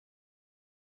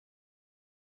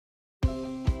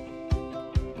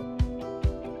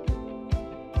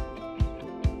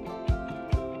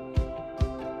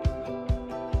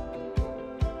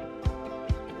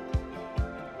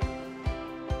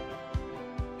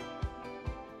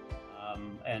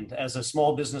And as a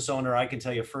small business owner, I can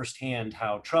tell you firsthand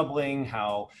how troubling,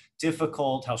 how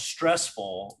difficult, how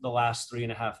stressful the last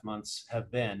 3.5 months have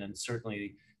been. And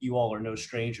certainly you all are no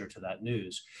stranger to that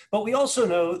news. But we also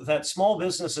know that small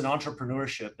business and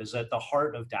entrepreneurship is at the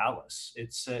heart of Dallas.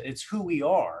 It's who we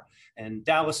are. And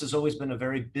Dallas has always been a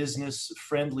very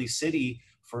business-friendly city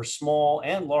for small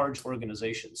and large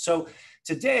organizations. So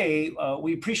today,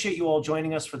 we appreciate you all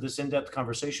joining us for this in-depth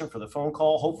conversation, for the phone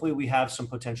call. Hopefully we have some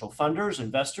potential funders,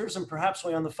 investors, and perhaps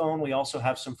on the phone, we also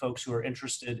have some folks who are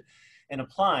interested in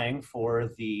applying for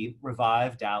the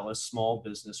Revive Dallas Small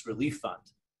Business Relief Fund.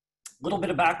 A little bit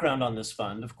of background on this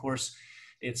fund. Of course,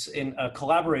 it's in a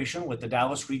collaboration with the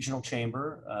Dallas Regional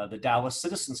Chamber, the Dallas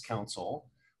Citizens Council,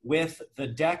 with the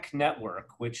DEC Network,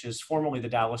 which is formerly the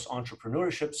Dallas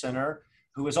Entrepreneurship Center,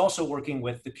 who is also working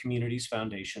with the Communities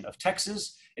Foundation of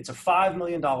Texas. It's a $5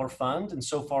 million fund, and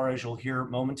so far, as you'll hear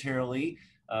momentarily,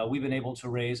 we've been able to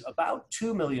raise about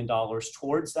 $2 million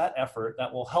towards that effort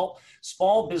that will help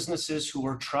small businesses who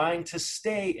are trying to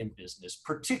stay in business,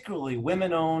 particularly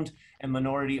women-owned and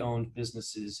minority-owned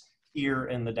businesses here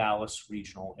in the Dallas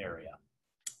regional area.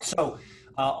 So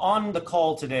on the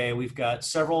call today, we've got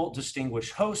several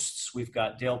distinguished hosts. We've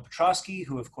got Dale Petrosky,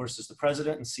 who of course is the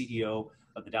president and CEO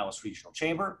of the Dallas Regional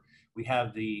Chamber. We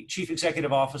have the Chief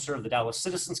Executive Officer of the Dallas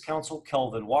Citizens Council,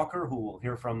 Kelvin Walker, who we'll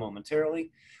hear from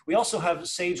momentarily. We also have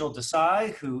Sejal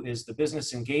Desai, who is the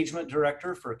Business Engagement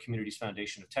Director for Communities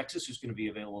Foundation of Texas, who's going to be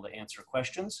available to answer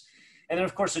questions. And then,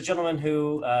 of course, a gentleman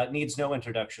who needs no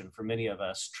introduction for many of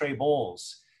us, Trey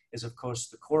Bowles, is, of course,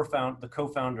 the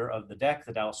co-founder of the DEC,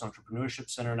 the Dallas Entrepreneurship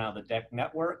Center, now the DEC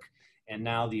Network, and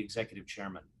now the Executive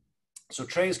Chairman. So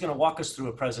Trey is going to walk us through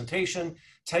a presentation,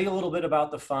 tell you a little bit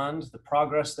about the fund, the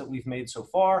progress that we've made so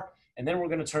far, and then we're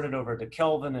going to turn it over to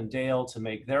Kelvin and Dale to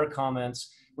make their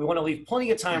comments. We want to leave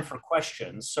plenty of time for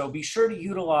questions, so be sure to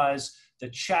utilize the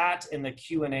chat and the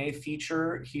Q&A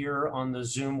feature here on the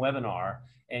Zoom webinar.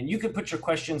 And you can put your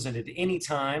questions in at any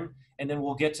time, and then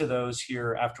we'll get to those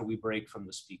here after we break from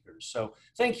the speakers. So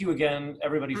thank you again,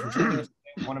 everybody, for joining us.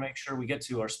 We want to make sure we get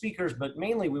to our speakers, but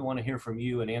mainly we want to hear from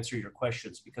you and answer your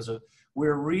questions, because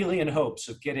we're really in hopes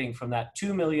of getting from that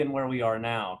 2 million where we are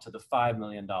now to the $5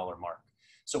 million mark.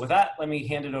 So with that, let me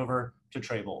hand it over to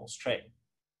Trey Bowles. Trey.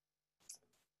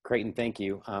 Creighton, thank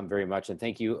you very much. And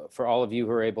thank you for all of you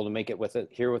who are able to make it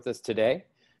here with us today.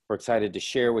 We're excited to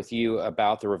share with you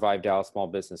about the Revive Dallas Small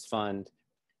Business Fund,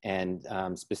 and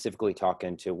specifically talk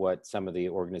into what some of the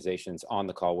organizations on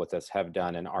the call with us have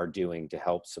done and are doing to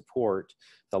help support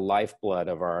the lifeblood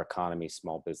of our economy,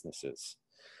 small businesses.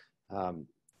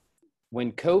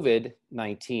 When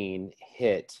COVID-19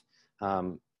 hit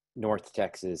North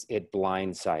Texas, it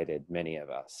blindsided many of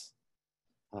us,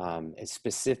 and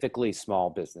specifically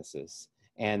small businesses.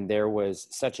 And there was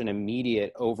such an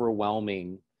immediate,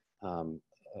 overwhelming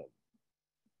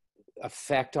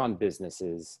effect on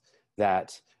businesses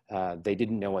that they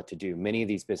didn't know what to do. Many of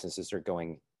these businesses are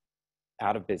going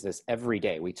out of business every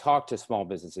day. We talk to small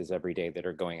businesses every day that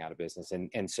are going out of business.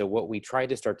 And so what we tried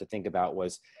to start to think about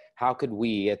was, how could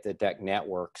we at the DEC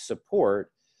Network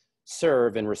support,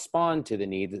 serve, and respond to the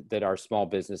need that our small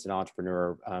business and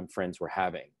entrepreneur friends were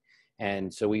having?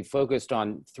 And so we focused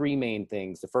on three main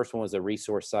things. The first one was a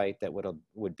resource site that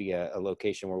would be a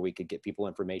location where we could get people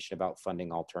information about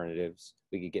funding alternatives.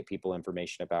 We could get people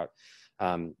information about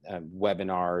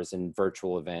webinars and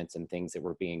virtual events and things that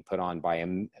were being put on by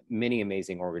many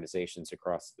amazing organizations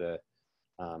across the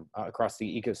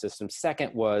ecosystem.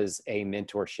 Second was a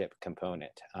mentorship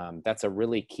component. That's a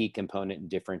really key component and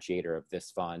differentiator of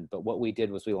this fund. But what we did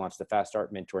was we launched the Fast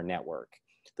Start Mentor Network.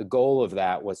 The goal of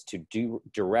that was to do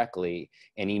directly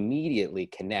and immediately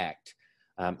connect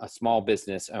a small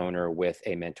business owner with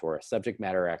a mentor, a subject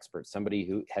matter expert, somebody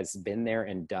who has been there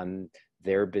and done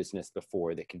their business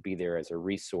before, that could be there as a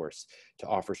resource to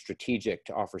offer strategic,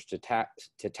 to offer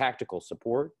to tactical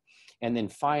support. And then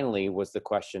finally was the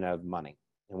question of money.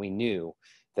 And we knew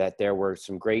that there were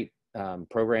some great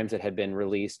programs that had been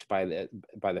released by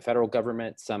the federal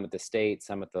government, some at the state,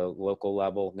 some at the local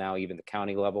level, now even the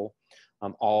county level.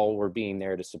 All were being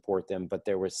there to support them, but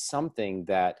there was something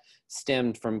that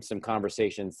stemmed from some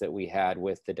conversations that we had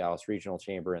with the Dallas Regional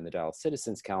Chamber and the Dallas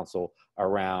Citizens Council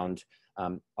around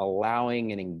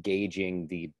allowing and engaging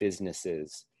the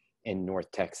businesses in North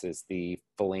Texas, the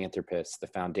philanthropists, the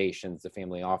foundations, the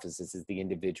family offices, the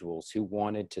individuals who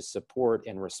wanted to support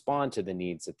and respond to the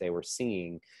needs that they were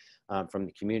seeing from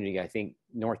the community. I think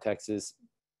North Texas,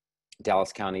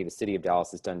 Dallas County, the city of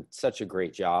Dallas has done such a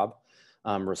great job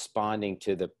responding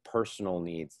to the personal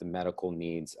needs, the medical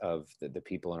needs of the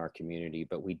people in our community.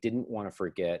 But we didn't want to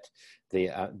forget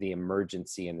the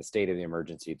emergency and the state of the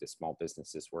emergency the small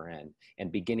businesses were in,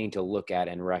 and beginning to look at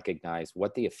and recognize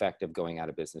what the effect of going out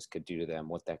of business could do to them,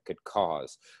 what that could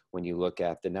cause when you look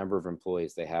at the number of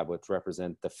employees they have, which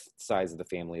represent the size of the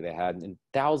family they had, and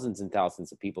thousands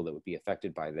of people that would be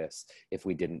affected by this if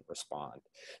we didn't respond.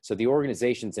 So the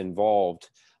organizations involved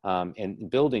in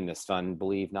building this fund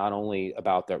believe not only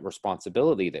about the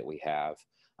responsibility that we have,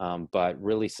 but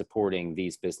really supporting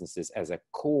these businesses as a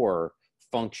core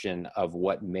function of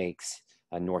what makes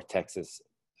North Texas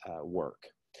work.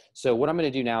 So what I'm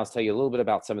going to do now is tell you a little bit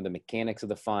about some of the mechanics of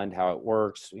the fund, how it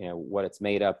works, you know, what it's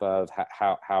made up of,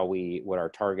 what our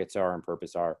targets are and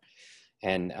purpose are,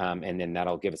 and then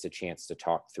that'll give us a chance to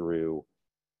talk through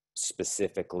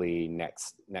specifically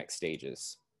next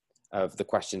stages of the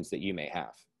questions that you may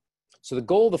have. So the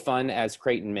goal of the fund, as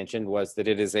Creighton mentioned, was that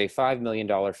it is a $5 million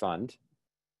fund.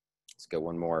 Let's go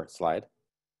one more slide.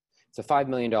 It's a $5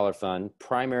 million fund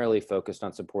primarily focused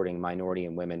on supporting minority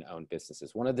and women-owned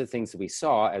businesses. One of the things that we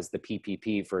saw as the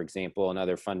PPP, for example, and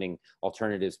other funding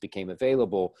alternatives became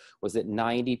available was that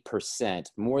 90%,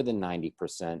 more than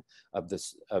 90% of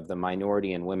the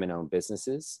minority and women-owned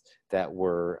businesses that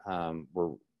were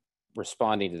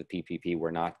responding to the PPP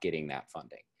were not getting that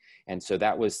funding. And so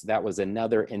that was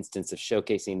another instance of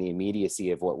showcasing the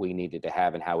immediacy of what we needed to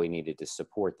have and how we needed to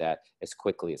support that as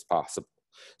quickly as possible.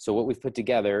 So what we've put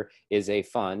together is a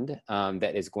fund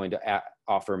that is going to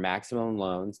offer maximum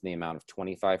loans in the amount of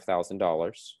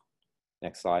 $25,000.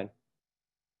 Next slide.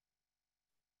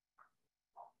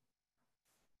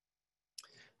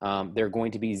 They're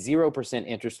going to be 0%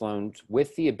 interest loans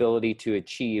with the ability to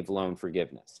achieve loan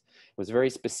forgiveness. It was a very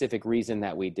specific reason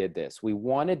that we did this. We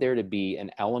wanted there to be an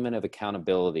element of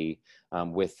accountability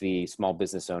with the small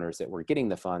business owners that were getting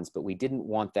the funds, but we didn't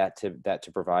want that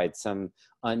to provide some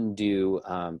undue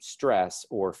stress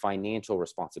or financial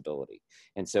responsibility.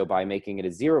 And so by making it a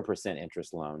 0%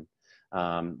 interest loan,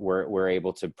 we're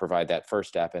able to provide that first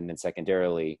step, and then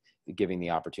secondarily giving the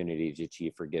opportunity to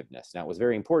achieve forgiveness. Now, it was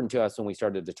very important to us when we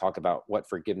started to talk about what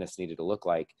forgiveness needed to look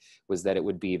like, was that it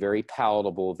would be very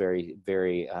palatable, very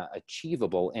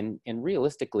achievable, and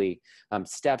realistically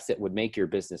steps that would make your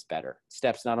business better.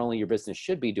 Steps not only your business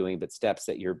should be doing, but steps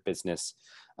that your business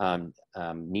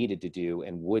needed to do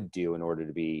and would do in order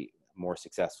to be more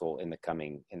successful in the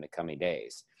coming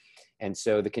days. And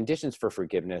so the conditions for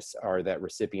forgiveness are that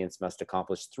recipients must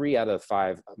accomplish 3 out of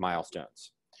 5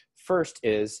 milestones. First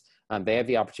is they have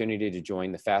the opportunity to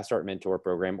join the Fast Start Mentor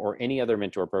program or any other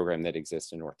mentor program that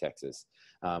exists in North Texas,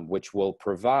 which will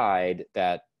provide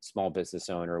that small business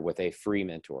owner with a free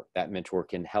mentor. That mentor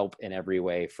can help in every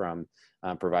way from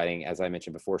providing, as I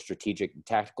mentioned before, strategic and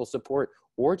tactical support,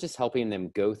 or just helping them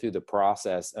go through the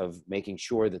process of making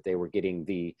sure that they were getting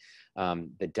the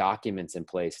documents in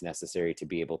place necessary to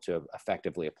be able to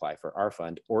effectively apply for our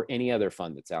fund or any other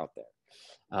fund that's out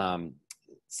there.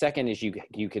 Second is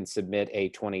you can submit a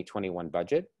 2021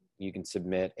 budget. You can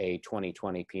submit a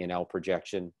 2020 P&L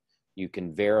projection. You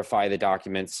can verify the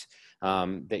documents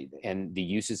and the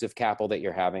uses of capital that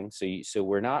you're having. So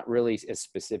we're not really as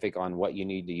specific on what you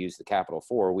need to use the capital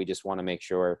for. We just want to make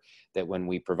sure that when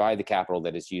we provide the capital,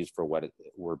 that is used for what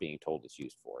we're being told it's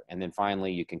used for. And then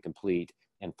finally, you can complete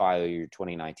and file your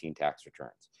 2019 tax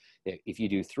returns. If you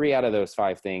do 3 out of those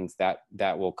 5 things,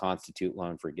 that will constitute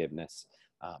loan forgiveness.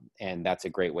 And that's a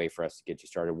great way for us to get you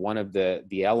started. One of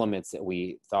the elements that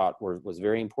we thought was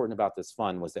very important about this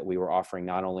fund was that we were offering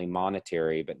not only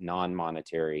monetary, but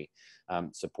non-monetary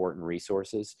support and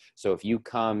resources. So if you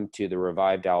come to the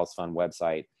Revive Dallas Fund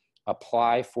website,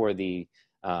 apply for the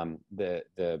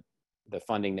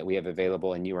funding that we have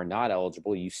available, and you are not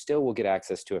eligible, you still will get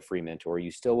access to a free mentor.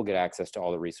 You still will get access to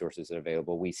all the resources that are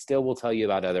available. We still will tell you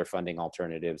about other funding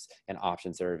alternatives and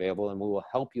options that are available, and we will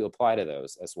help you apply to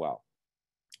those as well.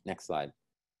 Next slide.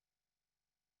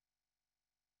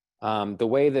 The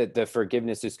way that the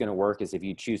forgiveness is going to work is if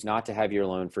you choose not to have your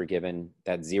loan forgiven,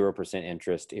 that 0%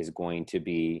 interest is going to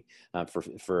be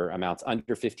for amounts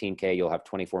under 15K, you'll have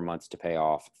 24 months to pay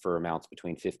off. For amounts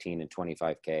between 15 and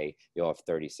 25K, you'll have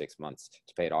 36 months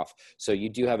to pay it off. So you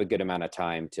do have a good amount of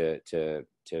time to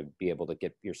be able to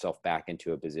get yourself back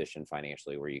into a position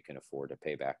financially where you can afford to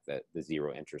pay back the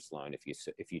 0 interest loan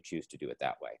if you choose to do it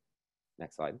that way.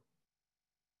 Next slide.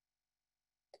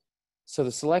 So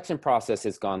the selection process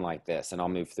has gone like this, and I'll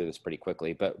move through this pretty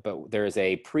quickly, but there is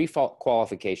a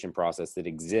pre-qualification process that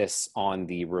exists on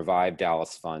the Revive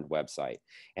Dallas Fund website.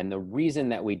 And the reason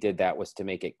that we did that was to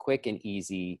make it quick and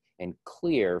easy and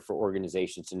clear for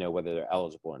organizations to know whether they're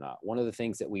eligible or not. One of the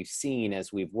things that we've seen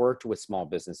as we've worked with small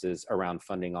businesses around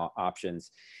funding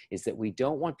options is that we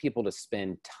don't want people to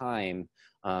spend time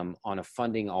on a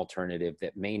funding alternative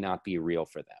that may not be real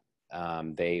for them.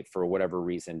 They, for whatever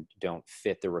reason, don't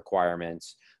fit the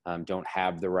requirements, don't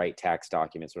have the right tax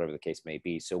documents, whatever the case may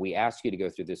be. So we ask you to go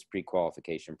through this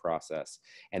pre-qualification process.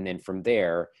 And then from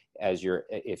there,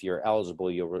 if you're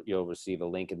eligible, you'll receive a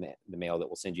link in the mail that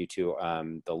will send you to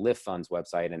the Lift Funds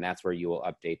website. And that's where you will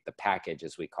update the package,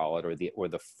 as we call it, or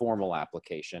the formal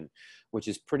application, which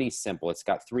is pretty simple. It's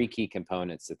got 3 key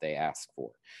components that they ask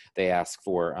for. They ask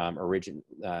for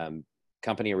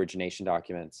company origination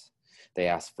documents. They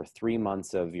ask for 3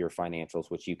 months of your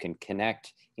financials, which you can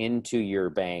connect into your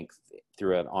bank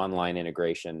through an online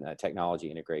integration,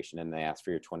 technology integration, and they ask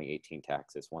for your 2018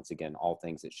 taxes. Once again, all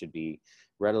things that should be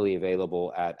readily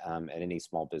available at any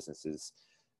small business's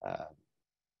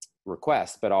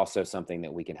request, but also something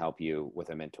that we can help you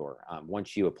with a mentor.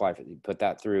 Once you put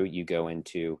that through, you go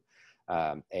into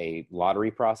a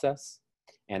lottery process.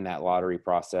 And that lottery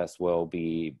process will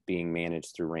be being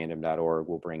managed through random.org.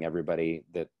 We'll bring everybody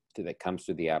that comes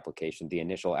through the application. The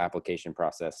initial application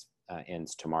process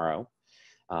ends tomorrow.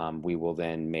 We will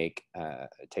then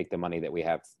take the money that we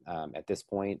have at this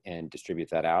point and distribute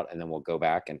that out. And then we'll go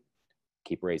back and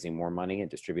keep raising more money and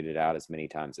distribute it out as many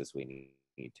times as we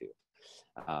need to.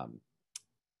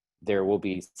 There will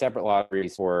be separate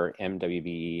lotteries for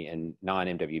MWBE and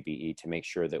non-MWBE to make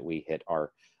sure that we hit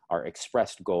our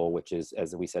expressed goal, which is,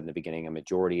 as we said in the beginning, a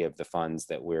majority of the funds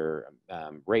that we're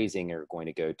raising are going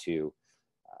to go to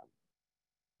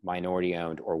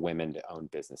minority-owned or women-owned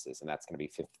businesses, and that's going to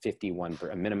be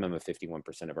a minimum of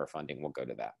 51% of our funding will go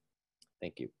to that.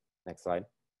 Thank you. Next slide.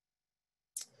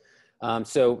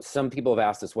 So some people have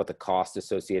asked us what the cost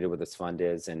associated with this fund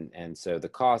is, and so the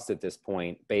cost at this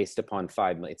point, based upon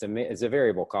 $5 million, it's a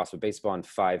variable cost, but based upon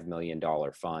 $5 million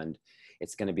fund,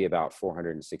 it's going to be about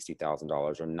 $460,000,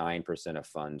 or 9% of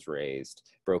funds raised,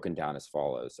 broken down as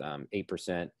follows: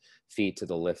 8% fee to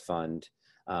the Lift Fund.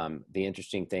 The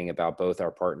interesting thing about both our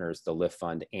partners, the Lift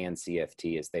Fund and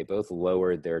CFT, is they both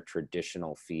lowered their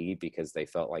traditional fee because they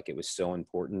felt like it was so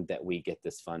important that we get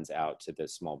this funds out to the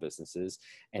small businesses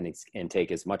and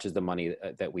take as much of the money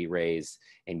that we raise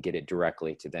and get it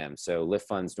directly to them. So Lift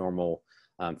Fund's normal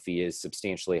fee is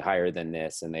substantially higher than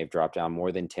this, and they've dropped down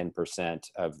more than 10%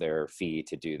 of their fee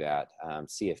to do that.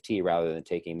 CFT, rather than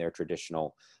taking their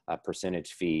traditional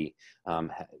percentage fee,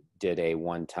 did a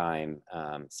one-time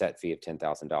set fee of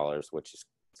 $10,000, which is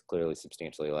clearly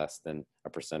substantially less than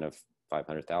 1% of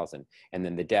 500,000. And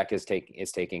then the deck is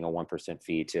taking a 1%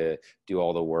 fee to do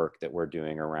all the work that we're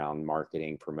doing around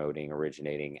marketing, promoting,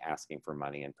 originating, asking for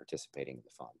money, and participating in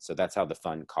the fund. So that's how the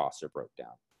fund costs are broke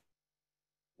down.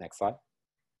 Next slide.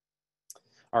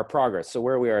 Our progress. So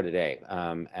where we are today,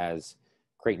 as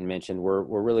Creighton mentioned, we're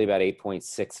really about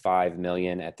 8.65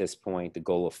 million at this point. The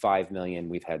goal of 5 million.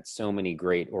 We've had so many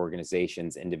great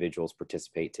organizations, individuals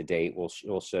participate to date.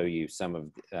 We'll show you some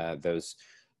of those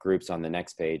groups on the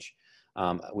next page.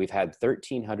 We've had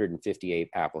 1,358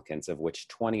 applicants, of which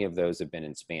 20 of those have been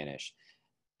in Spanish.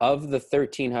 Of the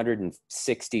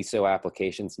 1,360 so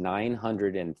applications,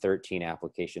 913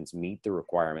 applications meet the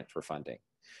requirement for funding.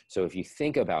 So if you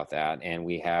think about that, and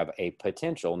we have a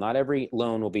potential, not every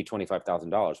loan will be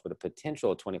 $25,000, but a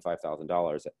potential of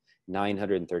 $25,000,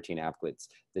 913 applicants,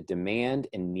 the demand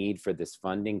and need for this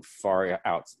funding far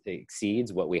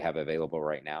exceeds what we have available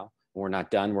right now. We're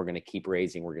not done. We're going to keep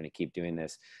raising. We're going to keep doing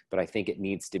this. But I think it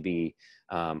needs to be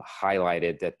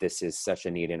highlighted that this is such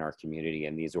a need in our community,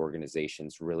 and these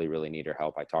organizations really, really need our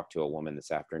help. I talked to a woman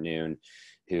this afternoon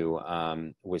who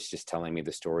was just telling me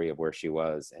the story of where she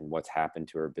was and what's happened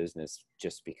to her business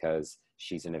just because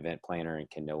she's an event planner and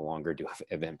can no longer do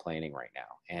event planning right now.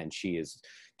 And she is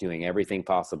doing everything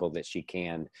possible that she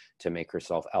can to make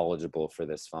herself eligible for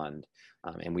this fund.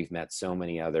 And we've met so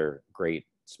many other great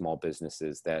small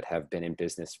businesses that have been in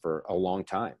business for a long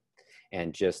time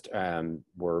and just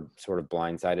were sort of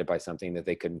blindsided by something that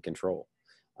they couldn't control.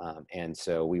 And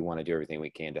so we want to do everything we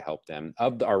can to help them.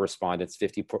 Of our respondents,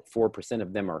 54%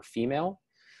 of them are female.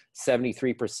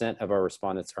 73% of our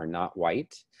respondents are not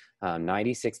white.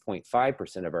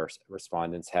 96.5% of our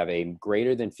respondents have a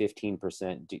greater than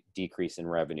 15% decrease in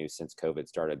revenue since COVID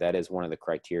started. That is one of the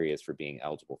criteria for being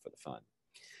eligible for the fund.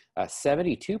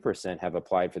 72% have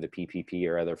applied for the PPP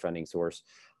or other funding source,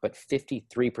 but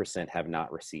 53% have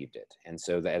not received it. And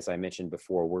so as I mentioned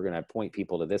before, we're going to point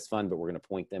people to this fund, but we're going to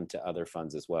point them to other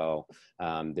funds as well.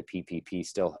 The PPP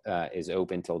still is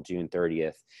open till June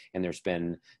 30th. And there's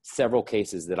been several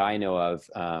cases that I know of,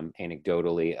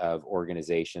 anecdotally, of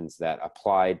organizations that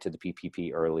applied to the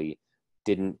PPP early,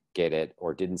 didn't get it,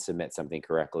 or didn't submit something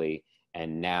correctly,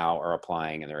 and now are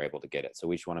applying and they're able to get it. So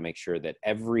we just want to make sure that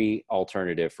every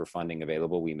alternative for funding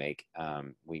available we make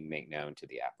known to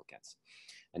the applicants.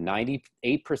 And 98%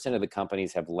 of the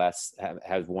companies have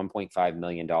 $1.5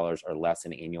 million or less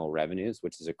in annual revenues,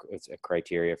 which is a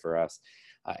criteria for us.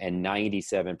 And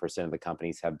 97% of the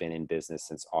companies have been in business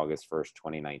since August 1st,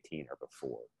 2019 or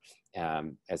before.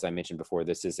 As I mentioned before,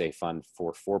 this is a fund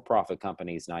for for-profit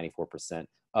companies. 94%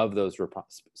 of those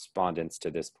respondents to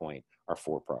this point are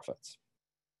for-profits.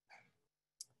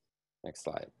 Next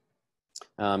slide.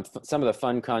 Some of the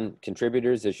fund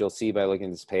contributors, as you'll see by looking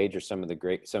at this page, are some of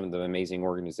the amazing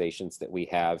organizations that we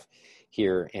have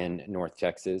here in North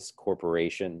Texas: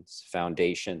 corporations,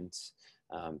 foundations,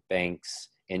 banks,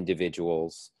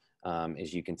 individuals.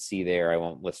 As you can see there, I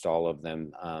won't list all of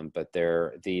them, but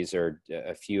these are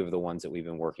a few of the ones that we've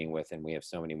been working with, and we have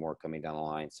so many more coming down the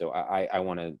line. So I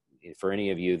want to, for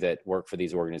any of you that work for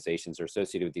these organizations or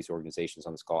associated with these organizations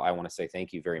on this call, I want to say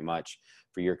thank you very much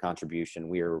for your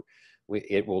contribution.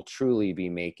 It will truly be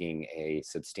making a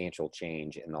substantial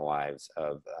change in the lives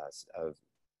of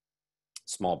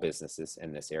small businesses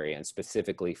in this area, and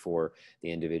specifically for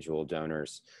the individual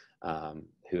donors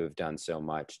who have done so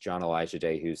much. John Elijah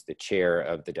Day, who's the chair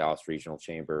of the Dallas Regional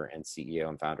Chamber and CEO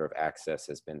and founder of Access,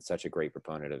 has been such a great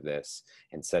proponent of this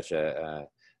and such a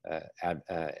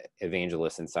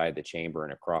evangelist inside the chamber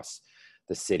and across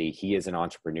the city. He is an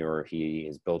entrepreneur. He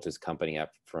has built his company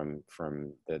up from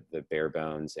the bare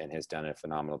bones and has done a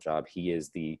phenomenal job. He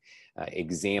is the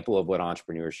example of what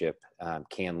entrepreneurship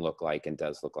can look like and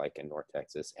does look like in North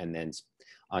Texas. And then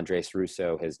Andres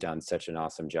Russo has done such an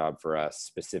awesome job for us,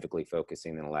 specifically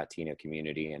focusing on the Latino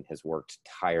community, and has worked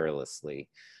tirelessly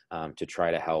to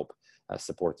try to help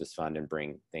support this fund and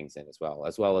bring things in, as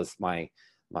well as my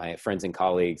friends and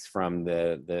colleagues from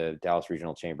the Dallas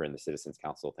Regional Chamber and the Citizens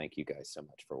Council. Thank you guys so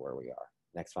much for where we are.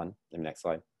 Next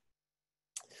slide.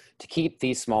 To keep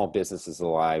these small businesses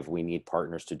alive, we need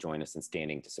partners to join us in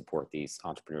standing to support these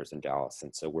entrepreneurs in Dallas.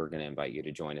 And so we're going to invite you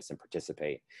to join us and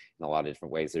participate in a lot of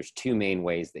different ways. There's two main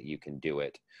ways that you can do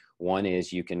it. One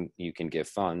is you can give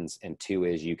funds, and two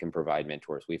is you can provide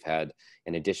mentors. We've had,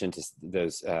 in addition to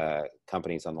those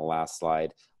companies on the last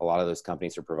slide, a lot of those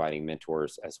companies are providing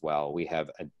mentors as well. We have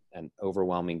an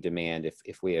overwhelming demand.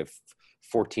 If we have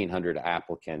 1,400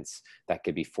 applicants, that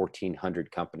could be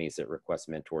 1,400 companies that request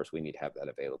mentors. We need to have that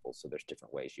available. So there's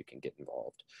different ways you can get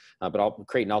involved. But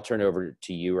Creighton, I'll turn it over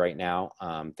to you right now.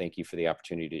 Thank you for the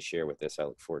opportunity to share with this. I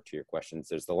look forward to your questions.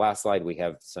 There's the last slide. We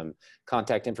have some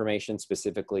contact information,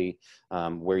 specifically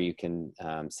where you can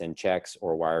send checks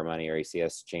or wire money or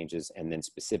ACS changes. And then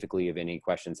specifically, if any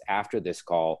questions after this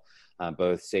call,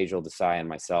 both Sejal Desai and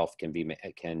myself can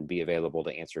be available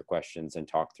to answer questions and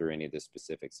talk through any of the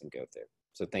specifics and go through.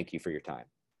 So thank you for your time.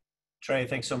 Trey,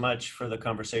 thanks so much for the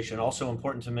conversation. Also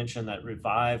important to mention that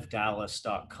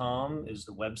revivedallas.com is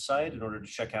the website in order to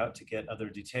check out to get other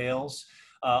details.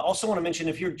 Also want to mention,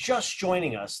 if you're just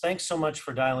joining us, thanks so much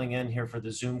for dialing in here for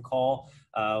the Zoom call.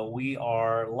 We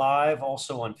are live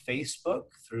also on Facebook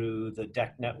through the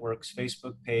DEC Network's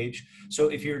Facebook page. So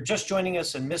if you're just joining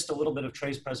us and missed a little bit of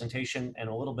Trey's presentation and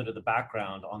a little bit of the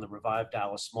background on the Revive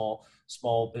Dallas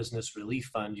Small Business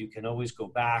Relief Fund, you can always go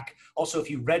back. Also, if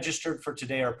you registered for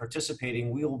today or are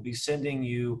participating, we will be sending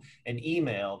you an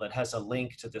email that has a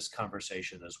link to this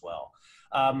conversation as well.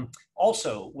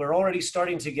 Also, we're already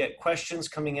starting to get questions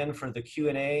coming in for the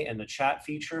Q&A and the chat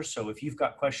feature. So if you've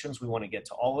got questions, we want to get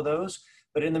to all of those.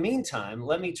 But in the meantime,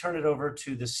 let me turn it over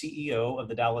to the CEO of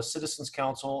the Dallas Citizens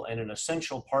Council and an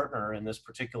essential partner in this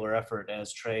particular effort,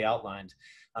 as Trey outlined,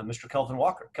 Mr. Kelvin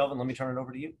Walker. Kelvin, let me turn it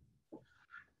over to you.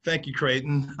 Thank you,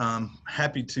 Creighton.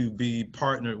 Happy to be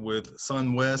partnered with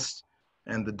SunWest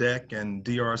and the DEC and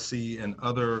DRC and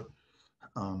other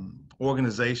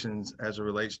organizations as it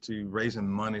relates to raising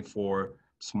money for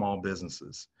small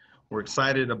businesses. We're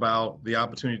excited about the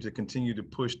opportunity to continue to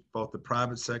push both the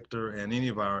private sector and any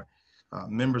of our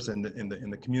members in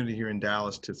the community here in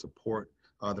Dallas to support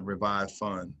the Revive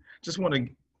Fund. Just want to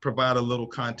provide a little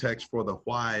context for the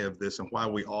why of this and why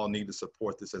we all need to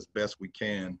support this as best we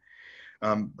can.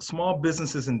 Small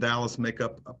businesses in Dallas make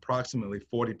up approximately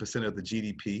 40% of the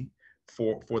GDP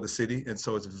for the city. And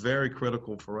so it's very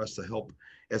critical for us to help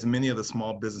as many of the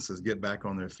small businesses get back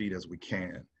on their feet as we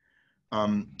can.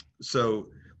 So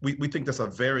we think that's a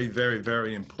very, very,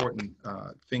 very important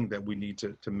thing that we need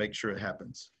to make sure it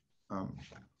happens.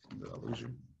 Did I lose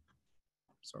you?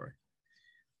 Sorry.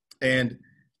 And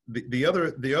the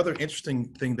other interesting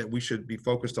thing that we should be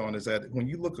focused on is that when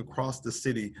you look across the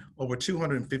city, over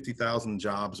 250,000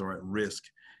 jobs are at risk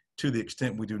to the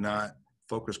extent we do not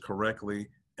focus correctly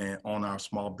on our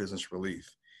small business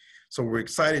relief. So we're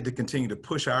excited to continue to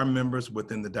push our members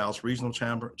within the Dallas Regional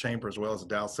Chamber as well as the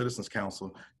Dallas Citizens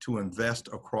Council to invest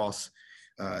across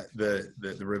the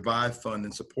Revive Fund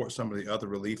and support some of the other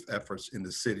relief efforts in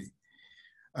the city.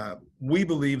 We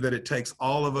believe that it takes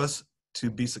all of us to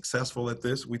be successful at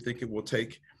this. We think it will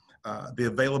take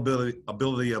the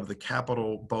ability of the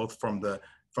capital, both from the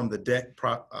debt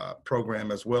program,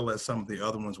 as well as some of the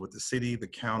other ones with the city, the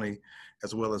county,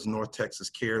 as well as North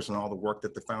Texas Cares and all the work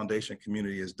that the foundation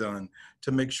community has done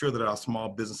to make sure that our small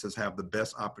businesses have the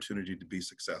best opportunity to be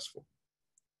successful.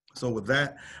 So with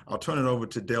that, I'll turn it over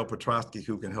to Dale Petrosky,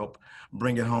 who can help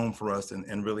bring it home for us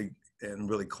and really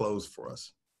close for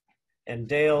us. And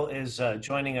Dale is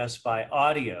joining us by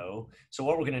audio. So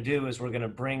what we're going to do is we're going to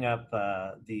bring up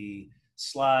the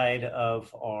slide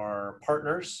of our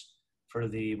partners for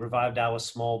the Revive Dallas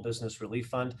Small Business Relief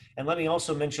Fund. And let me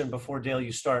also mention before, Dale,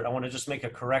 you start, I want to just make a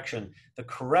correction. The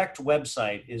correct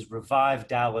website is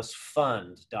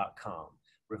revivedallasfund.com,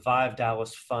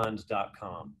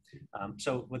 revivedallasfund.com.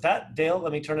 So with that, Dale,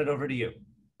 let me turn it over to you.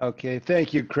 Okay,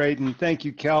 thank you, Creighton. Thank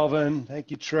you, Calvin.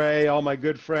 Thank you, Trey, all my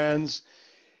good friends.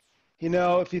 You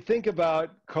know, if you think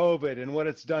about COVID and what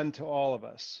it's done to all of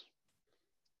us,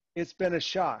 it's been a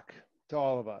shock to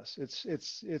all of us. It's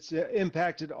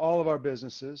impacted all of our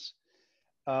businesses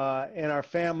and our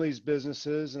families'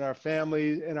 businesses and our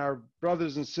family and our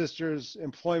brothers and sisters'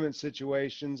 employment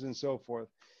situations and so forth.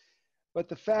 But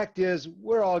the fact is,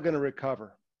 we're all going to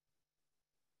recover.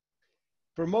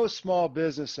 For most small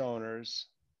business owners,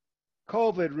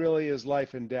 COVID really is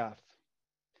life and death.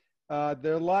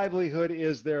 Their livelihood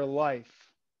is their life.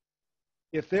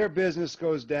 If their business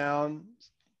goes down,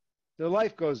 their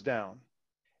life goes down.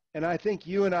 And I think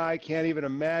you and I can't even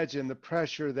imagine the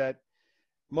pressure that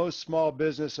most small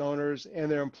business owners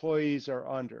and their employees are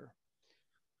under.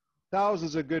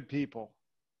 Thousands of good people.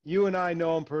 You and I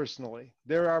know them personally.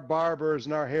 They're our barbers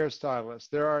and our hairstylists.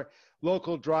 They're our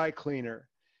local dry cleaner.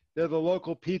 They're the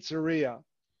local pizzeria.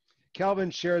 Calvin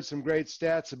shared some great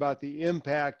stats about the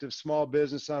impact of small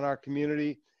business on our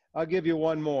community. I'll give you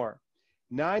one more.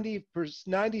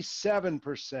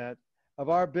 97% of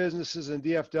our businesses in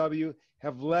DFW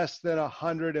have less than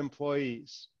 100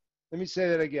 employees. Let me say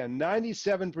that again.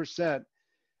 97%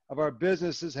 of our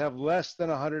businesses have less than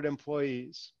 100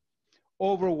 employees.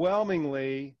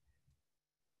 Overwhelmingly,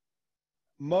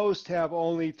 most have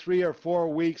only 3 or 4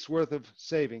 weeks worth of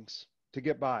savings to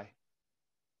get by.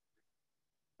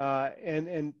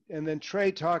 And then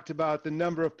Trey talked about the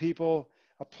number of people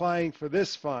applying for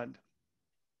this fund.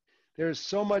 There's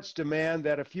so much demand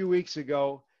that a few weeks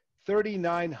ago,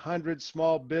 3,900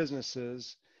 small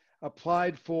businesses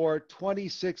applied for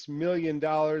 $26 million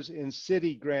in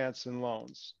city grants and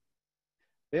loans.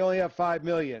 They only have $5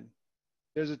 million.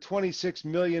 There's a $26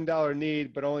 million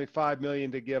need, but only $5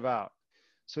 million to give out.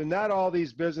 So not all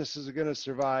these businesses are going to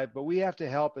survive, but we have to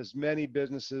help as many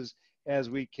businesses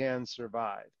as we can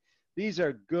survive. These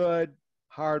are good,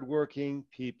 hardworking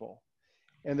people,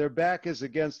 and their back is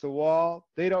against the wall.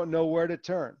 They don't know where to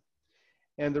turn.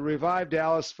 And the Revive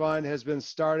Dallas Fund has been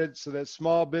started so that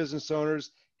small business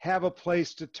owners have a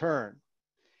place to turn.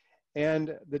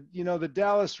 And the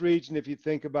Dallas region, if you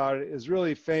think about it, is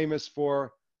really famous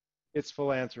for its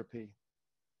philanthropy.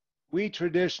 We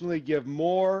traditionally give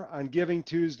more on Giving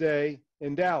Tuesday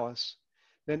in Dallas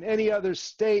than any other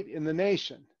state in the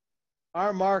nation.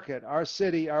 Our market, our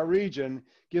city, our region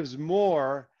gives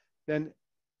more than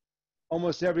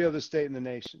almost every other state in the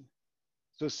nation.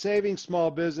 So saving small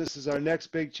business is our next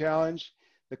big challenge.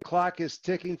 The clock is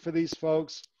ticking for these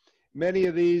folks. Many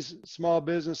of these small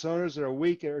business owners are a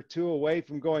week or two away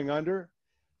from going under.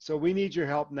 So we need your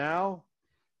help now.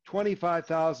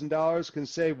 $25,000 can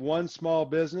save one small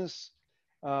business.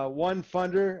 One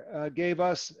funder gave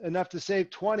us enough to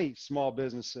save 20 small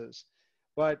businesses.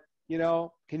 But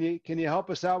can you help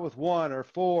us out with 1 or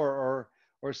 4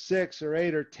 or 6 or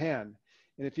 8 or 10?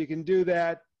 And if you can do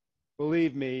that,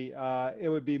 believe me, it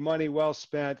would be money well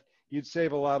spent. You'd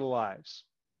save a lot of lives.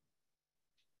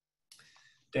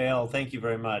 Dale, thank you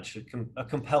very much. A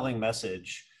compelling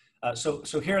message. So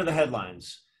here are the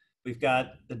headlines. We've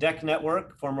got the DEC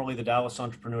Network, formerly the Dallas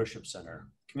Entrepreneurship Center,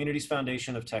 Communities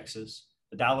Foundation of Texas,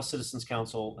 the Dallas Citizens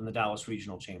Council, and the Dallas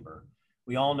Regional Chamber.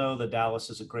 We all know that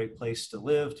Dallas is a great place to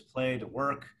live, to play, to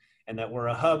work, and that we're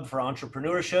a hub for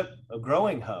entrepreneurship, a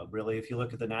growing hub, really, if you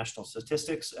look at the national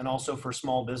statistics, and also for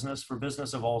small business, for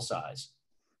business of all size.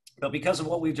 But because of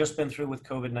what we've just been through with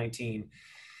COVID-19,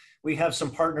 we have some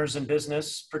partners in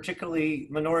business, particularly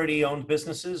minority-owned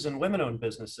businesses and women-owned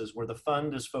businesses where the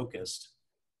fund is focused.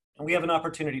 And we have an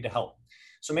opportunity to help.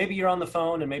 So maybe you're on the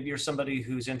phone and maybe you're somebody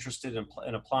who's interested in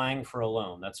applying for a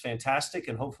loan. That's fantastic.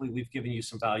 And hopefully we've given you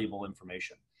some valuable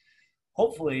information.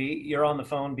 Hopefully you're on the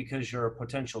phone because you're a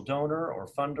potential donor or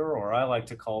funder, or I like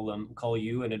to call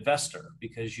you an investor,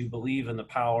 because you believe in the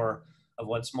power of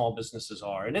what small businesses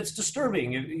are. And it's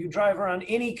disturbing. You drive around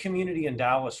any community in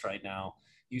Dallas right now,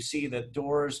 you see that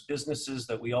doors, businesses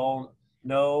that we all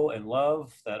know and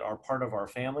love, that are part of our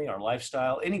family, our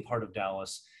lifestyle, any part of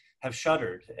Dallas, have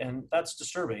shuttered. And that's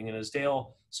disturbing. And as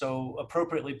Dale so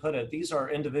appropriately put it, these are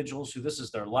individuals who this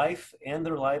is their life and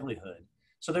their livelihood.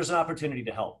 So there's an opportunity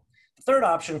to help. The third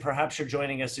option, perhaps you're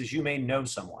joining us, is you may know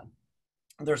someone.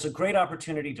 There's a great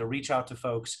opportunity to reach out to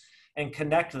folks and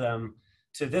connect them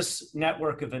to this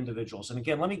network of individuals. And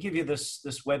again, let me give you this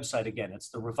website again. It's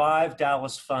the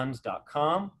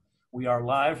revivedallasfund.com. We are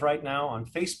live right now on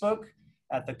Facebook.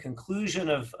 At the conclusion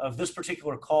of this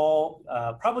particular call,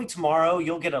 probably tomorrow,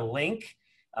 you'll get a link.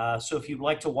 So if you'd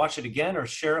like to watch it again or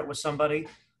share it with somebody,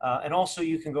 and also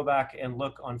you can go back and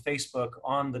look on Facebook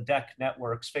on the DEC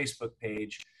Network's Facebook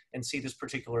page and see this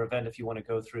particular event if you want to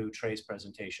go through Trey's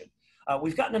presentation.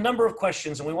 We've gotten a number of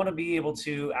questions, and we want to be able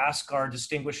to ask our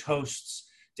distinguished hosts,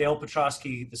 Dale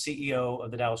Petrosky, the CEO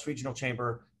of the Dallas Regional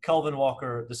Chamber, Kelvin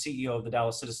Walker, the CEO of the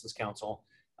Dallas Citizens Council,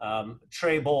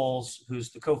 Trey Bowles,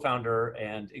 who's the co-founder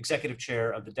and executive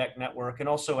chair of the DEC Network, and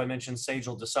also I mentioned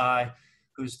Sejal Desai,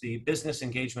 who's the business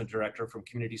engagement director from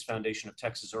Communities Foundation of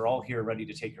Texas, are all here ready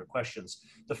to take your questions.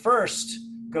 The first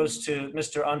goes to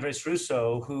Mr. Andres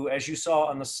Russo, who, as you saw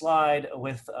on the slide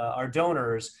with our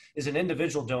donors, is an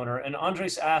individual donor. And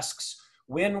Andres asks,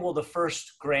 when will the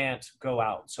first grant go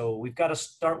out? So we've got to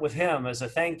start with him as a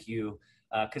thank you,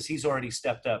 because he's already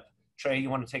stepped up. Trey, you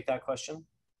want to take that question?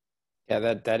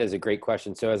 Yeah, that is a great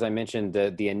question. So as I mentioned,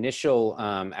 the initial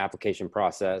application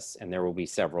process, and there will be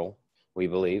several, we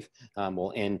believe,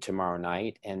 will end tomorrow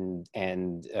night. And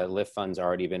Lift Fund's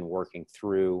already been working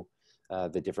through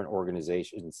the different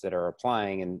organizations that are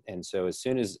applying. And so as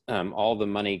soon as all the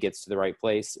money gets to the right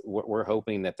place, we're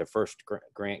hoping that the first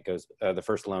the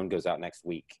first loan goes out next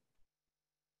week.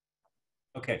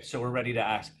 Okay, so we're ready to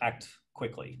act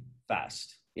quickly,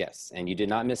 fast. Yes, and you did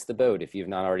not miss the boat if you've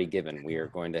not already given. We are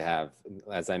going to have,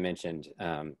 as I mentioned,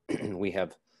 we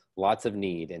have lots of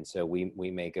need, and so we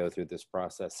may go through this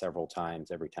process several times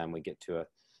every time we get to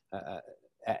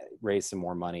raise some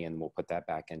more money, and we'll put that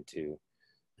back into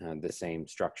the same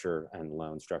structure and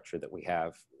loan structure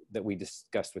that we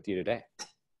discussed with you today.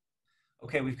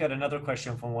 Okay, we've got another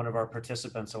question from one of our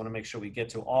participants. I want to make sure we get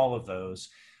to all of those.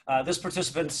 This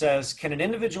participant says, can an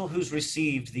individual who's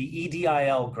received the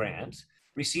EDIL grant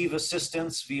receive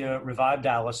assistance via Revive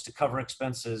Dallas to cover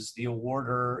expenses the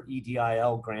awarder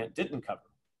EDIL grant didn't cover?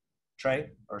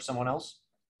 Trey, or someone else?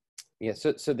 Yeah,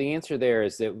 so the answer there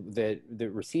is that the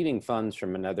receiving funds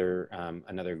from another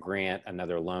grant,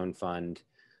 another loan fund,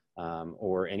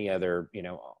 or any other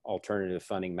alternative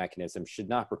funding mechanism should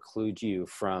not preclude you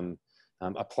from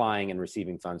applying and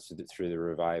receiving funds through the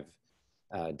Revive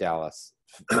Dallas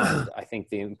fund. I think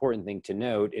the important thing to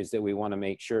note is that we want to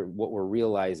make sure what we're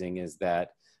realizing is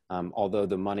that although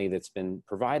the money that's been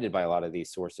provided by a lot of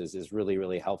these sources is really,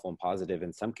 really helpful and positive,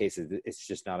 in some cases, it's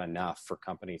just not enough for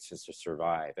companies just to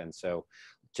survive. And so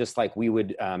just like we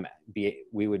would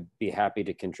be happy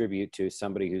to contribute to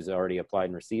somebody who's already applied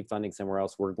and received funding somewhere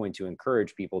else, we're going to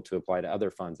encourage people to apply to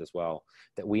other funds as well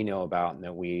that we know about and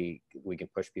that we can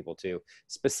push people to.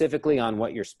 Specifically on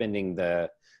what you're spending the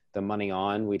money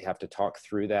on, we'd have to talk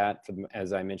through that.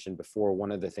 As I mentioned before,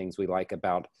 one of the things we like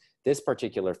about this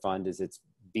particular fund is it's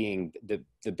being the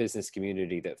business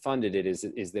community that funded it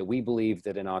is that we believe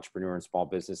that an entrepreneur and small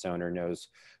business owner knows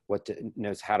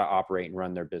how to operate and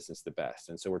run their business the best.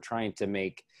 And so we're trying to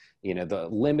make,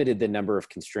 limited the number of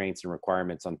constraints and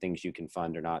requirements on things you can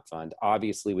fund or not fund.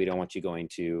 Obviously, we don't want you going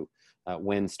to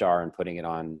WinStar and putting it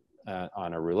on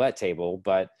a roulette table,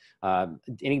 but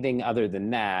anything other than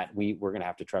that, we're going to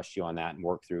have to trust you on that and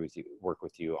work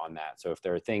with you on that. So if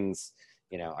there are things,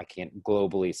 I can't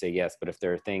globally say yes, but if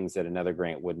there are things that another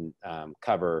grant wouldn't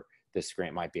cover, this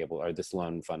grant might be able, or this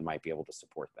loan fund might be able to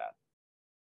support that.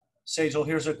 Sejal,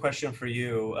 here's a question for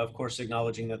you. Of course,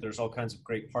 acknowledging that there's all kinds of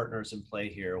great partners in play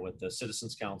here with the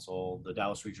Citizens Council, the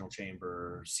Dallas Regional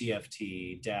Chamber,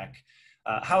 CFT, DEC.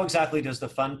 How exactly does the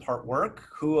fund part work?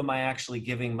 Who am I actually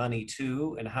giving money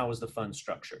to, and how is the fund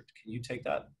structured? Can you take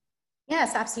that?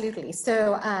 Yes, absolutely.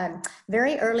 So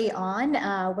very early on,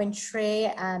 when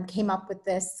Trey came up with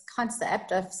this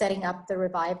concept of setting up the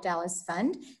Revive Dallas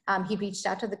Fund, he reached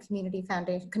out to the Communities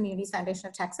Foundation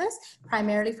of Texas,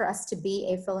 primarily for us to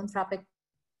be a philanthropic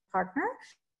partner,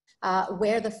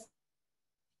 where the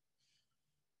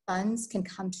funds can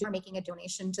come to making a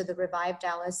donation to the Revive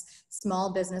Dallas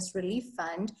Small Business Relief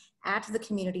Fund at the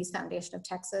Communities Foundation of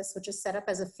Texas, which is set up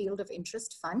as a field of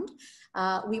interest fund.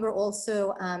 We were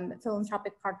also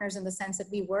philanthropic partners in the sense that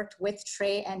we worked with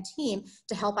Trey and team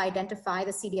to help identify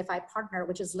the CDFI partner,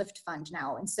 which is Lift Fund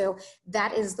now. And so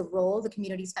that is the role the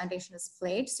Communities Foundation has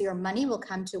played. So your money will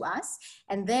come to us.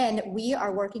 And then we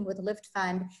are working with Lift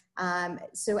Fund.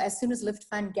 So as soon as Lift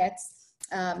Fund gets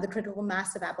the critical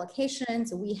mass of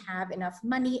applications, we have enough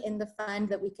money in the fund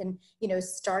that we can,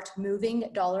 start moving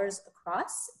dollars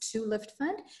across to Lift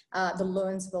Fund. The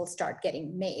loans will start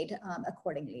getting made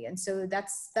accordingly, and so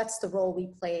that's the role we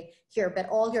play here. But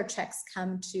all your checks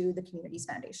come to the Communities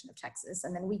Foundation of Texas,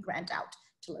 and then we grant out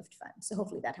to Lift Fund. So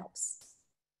hopefully that helps.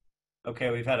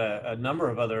 Okay, we've had a number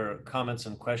of other comments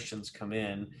and questions come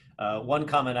in. One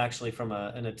comment actually from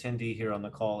an attendee here on the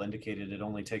call indicated it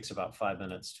only takes about 5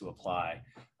 minutes to apply.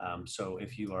 So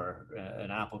if you are an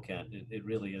applicant, it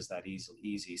really is that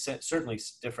easy. Certainly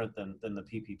different than the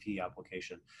PPP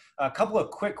application. A couple of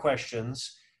quick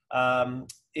questions. Will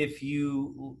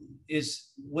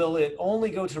it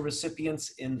only go to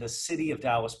recipients in the city of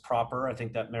Dallas proper? I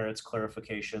think that merits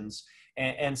clarifications.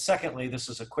 And secondly, this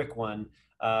is a quick one.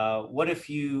 What if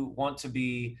you want to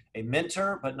be a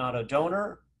mentor but not a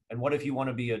donor? And what if you want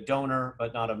to be a donor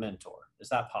but not a mentor? Is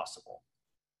that possible?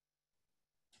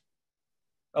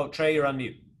 Oh, Trey, you're on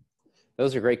mute.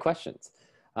 Those are great questions.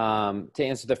 To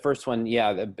answer the first one,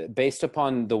 yeah, based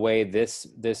upon the way this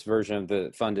version of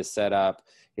the fund is set up,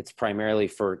 it's primarily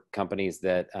for companies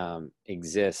that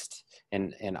exist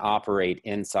and operate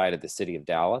inside of the city of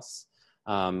Dallas.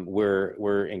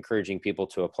 We're encouraging people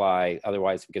to apply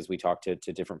otherwise, because we talk to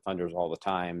different funders all the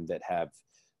time that have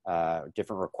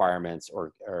different requirements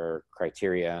or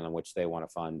criteria on which they want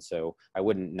to fund. So I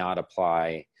wouldn't not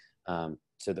apply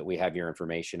so that we have your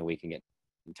information and we can get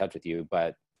in touch with you.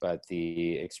 But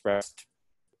the expressed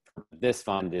this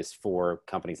fund is for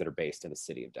companies that are based in the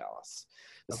city of Dallas.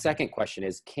 The second question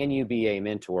is, can you be a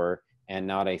mentor and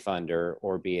not a funder,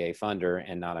 or be a funder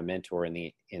and not a mentor? And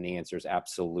the answer is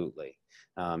absolutely.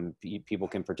 People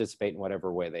can participate in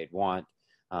whatever way they'd want,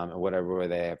 and whatever way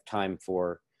they have time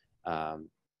for.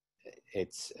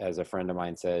 It's, as a friend of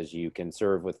mine says, you can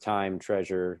serve with time,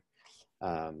 treasure,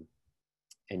 and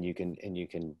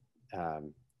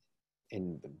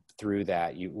through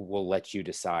that, will let you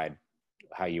decide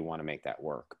how you want to make that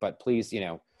work. But please,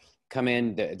 come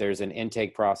in. There's an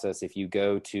intake process. If you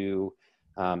go to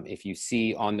if you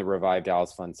see on the Revive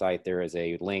Dallas Fund site, there is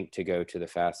a link to go to the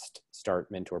Fast Start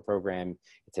Mentor Program.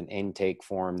 It's an intake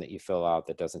form that you fill out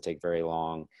that doesn't take very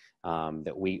long,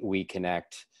 that we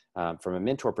connect from a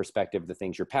mentor perspective, the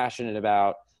things you're passionate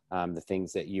about, the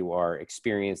things that you are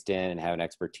experienced in and have an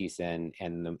expertise in,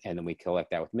 and then we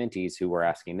collect that with mentees who are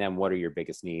asking them, what are your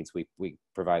biggest needs? We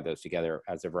provide those together.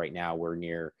 As of right now, we're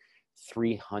near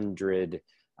 300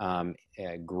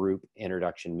 group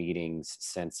introduction meetings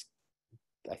since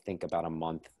I think about a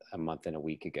month and a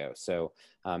week ago. So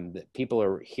people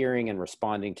are hearing and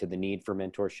responding to the need for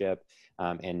mentorship,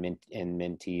 and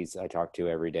mentees I talk to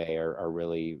every day are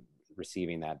really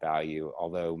receiving that value.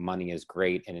 Although money is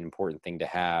great and an important thing to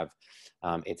have,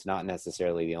 it's not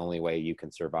necessarily the only way you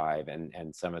can survive.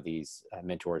 And some of these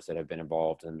mentors that have been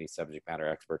involved and these subject matter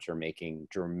experts are making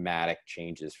dramatic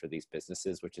changes for these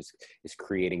businesses, which is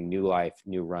creating new life,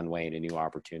 new runway, and a new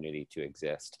opportunity to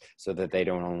exist, so that they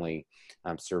don't only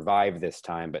survive this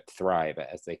time, but thrive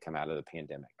as they come out of the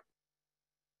pandemic.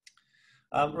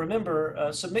 Remember,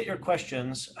 submit your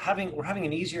questions. We're having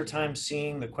an easier time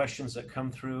seeing the questions that come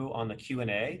through on the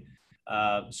Q&A.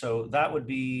 So that would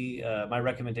be my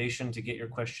recommendation, to get your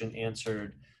question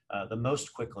answered the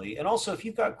most quickly. And also, if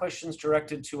you've got questions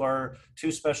directed to our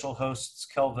two special hosts,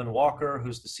 Kelvin Walker,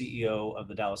 who's the CEO of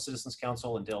the Dallas Citizens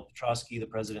Council, and Dale Petrosky, the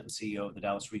president and CEO of the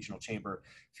Dallas Regional Chamber,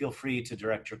 feel free to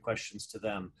direct your questions to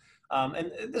them.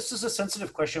 And this is a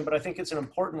sensitive question, but I think it's an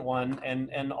important one.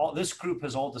 And this group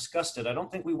has all discussed it. I don't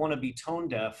think we want to be tone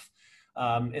deaf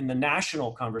in the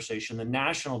national conversation, the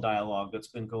national dialogue that's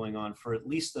been going on for at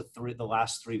least the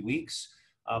last 3 weeks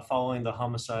following the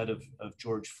homicide of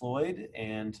George Floyd,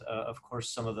 and of course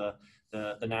some of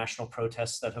the national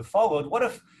protests that have followed. What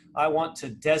if I want to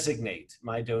designate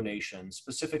my donation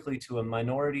specifically to a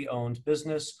minority-owned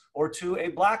business or to a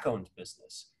Black-owned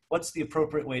business? What's the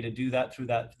appropriate way to do that through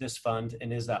this fund,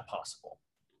 and is that possible?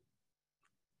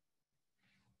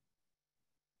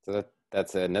 So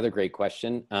that's another great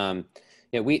question.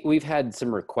 Yeah, we've had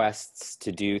some requests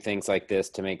to do things like this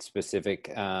to make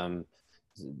specific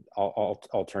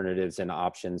alternatives and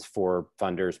options for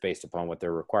funders based upon what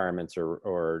their requirements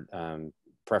or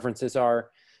preferences are.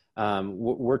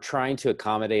 We're trying to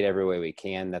accommodate every way we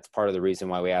can. That's part of the reason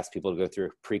why we ask people to go through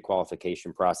a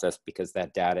pre-qualification process, because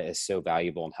that data is so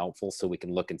valuable and helpful, so we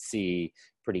can look and see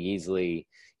pretty easily,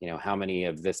 how many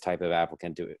of this type of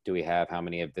applicant do we have, how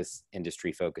many of this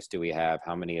industry focus do we have,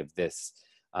 how many of this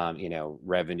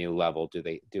revenue level do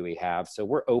we have. So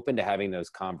we're open to having those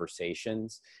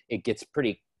conversations. It gets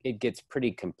pretty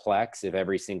complex if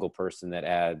every single person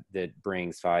that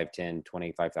brings $5, $10,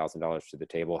 $25,000 to the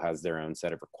table has their own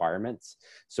set of requirements.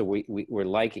 So we'd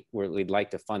like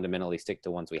to fundamentally stick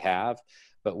to ones we have,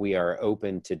 but we are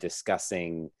open to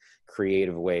discussing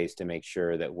creative ways to make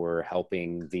sure that we're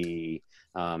helping the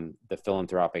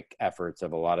philanthropic efforts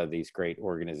of a lot of these great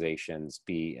organizations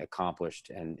be accomplished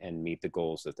and meet the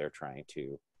goals that they're trying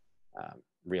to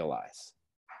realize.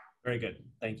 Very good.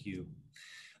 Thank you.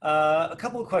 A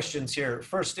couple of questions here.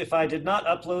 First, if I did not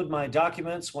upload my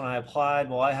documents when I applied,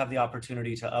 will I have the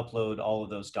opportunity to upload all of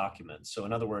those documents? So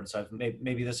in other words,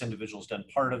 maybe this individual's done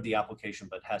part of the application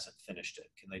but hasn't finished it.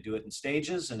 Can they do it in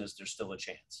stages, and is there still a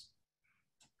chance?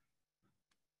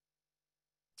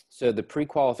 So the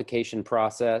pre-qualification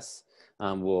process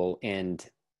will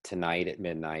end tonight at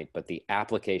midnight, but the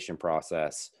application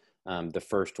process, the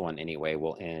first one anyway,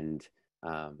 will end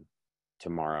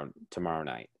tomorrow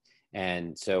night.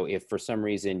 And so if for some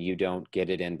reason you don't get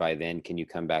it in by then, can you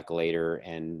come back later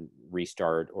and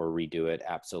restart or redo it?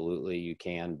 Absolutely, you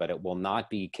can, but it will not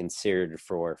be considered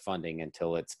for funding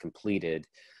until it's completed.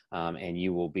 And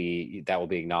that will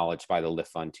be acknowledged by the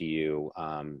LIFT fund to you,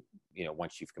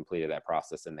 once you've completed that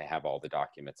process and they have all the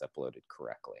documents uploaded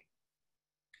correctly.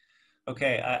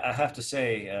 Okay, I have to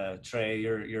say, Trey,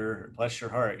 you're bless your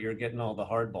heart, you're getting all the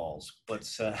hard balls. But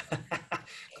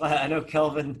I know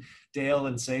Kelvin, Dale,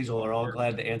 and Sejal are all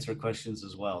glad to answer questions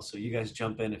as well. So you guys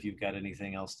jump in if you've got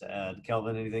anything else to add.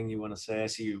 Kelvin, anything you want to say? I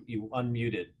see you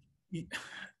unmuted.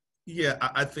 Yeah,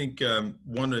 I think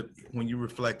when you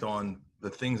reflect on the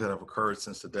things that have occurred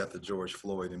since the death of George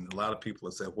Floyd, and a lot of people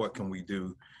have said, what can we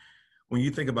do? When you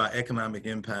think about economic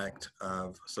impact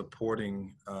of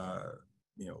supporting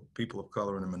people of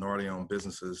color and minority-owned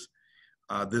businesses,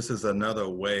 this is another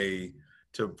way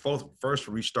to first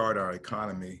restart our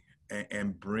economy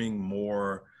and bring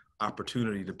more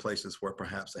opportunity to places where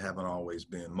perhaps they haven't always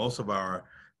been. Most of our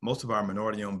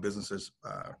minority-owned businesses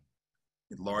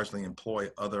largely employ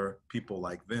other people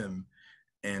like them,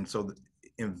 and so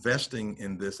investing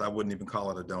in this, I wouldn't even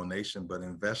call it a donation, but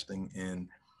investing in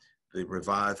the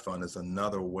Revive Fund is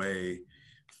another way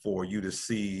for you to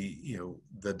see,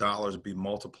 the dollars be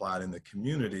multiplied in the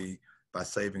community by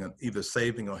either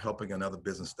saving or helping another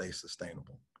business stay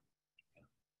sustainable.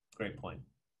 Great point.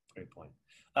 Great point.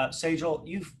 Sejal,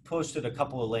 you've posted a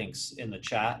couple of links in the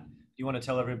chat. Do you want to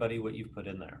tell everybody what you've put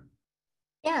in there?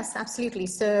 Yes, absolutely.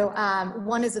 So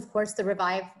one is, of course, the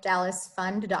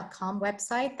revivedallasfund.com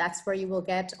website. That's where you will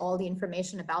get all the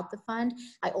information about the fund.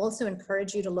 I also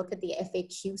encourage you to look at the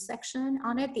FAQ section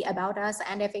on it. The About Us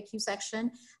and FAQ section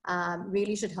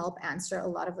really should help answer a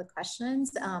lot of the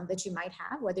questions that you might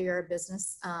have, whether you're a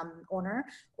business owner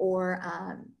or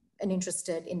an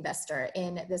interested investor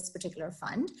in this particular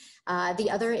fund.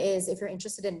 The other is, if you're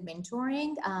interested in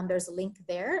mentoring, there's a link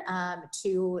there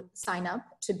to sign up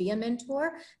to be a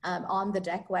mentor on the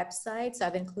DEC website. So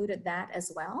I've included that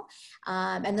as well.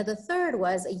 And then the third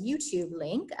was a YouTube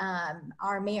link.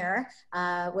 Our mayor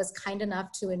was kind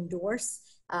enough to endorse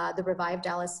the Revive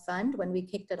Dallas Fund when we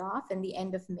kicked it off in the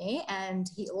end of May. And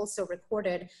he also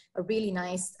recorded a really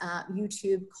nice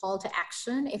YouTube call to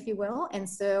action, if you will. And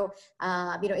so,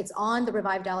 it's on the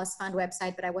Revive Dallas Fund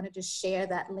website, but I wanted to share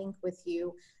that link with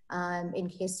you in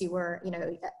case you were,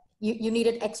 you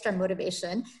needed extra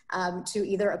motivation to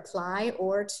either apply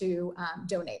or to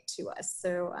donate to us.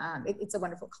 So it's a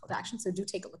wonderful call to action. So do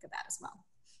take a look at that as well.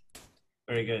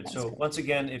 Very good. So once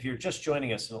again, if you're just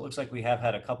joining us, and it looks like we have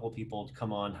had a couple people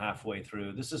come on halfway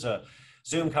through, this is a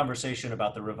Zoom conversation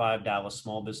about the Revive Dallas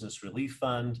Small Business Relief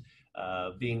Fund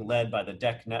being led by the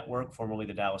DEC Network, formerly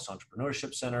the Dallas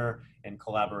Entrepreneurship Center, in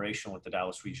collaboration with the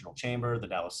Dallas Regional Chamber, the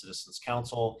Dallas Citizens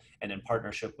Council, and in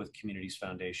partnership with Communities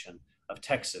Foundation of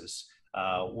Texas.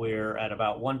 We're at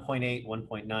about $1.8,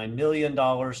 $1.9 million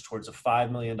towards a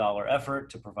 $5 million effort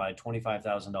to provide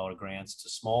 $25,000 grants to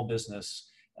small business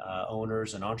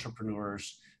owners and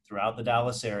entrepreneurs throughout the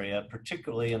Dallas area,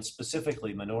 particularly and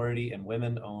specifically minority and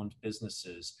women-owned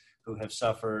businesses who have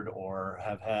suffered or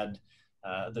have had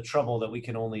the trouble that we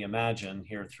can only imagine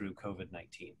here through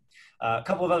COVID-19. A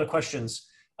couple of other questions.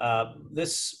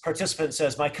 This participant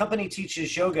says, my company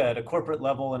teaches yoga at a corporate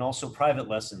level and also private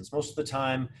lessons. Most of the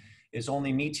time is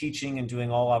only me teaching and doing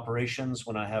all operations.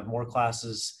 When I have more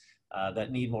classes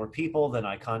that need more people, then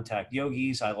I contact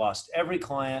yogis. I lost every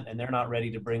client and they're not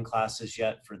ready to bring classes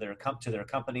yet for their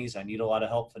companies. I need a lot of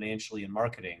help financially and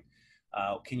marketing.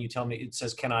 Can you tell me, it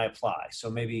says, can I apply? So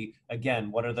maybe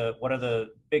again, what are the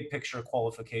big picture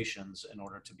qualifications in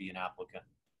order to be an applicant?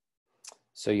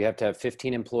 So you have to have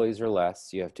 15 employees or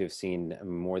less. You have to have seen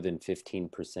more than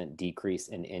 15% decrease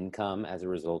in income as a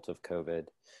result of COVID.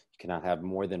 You cannot have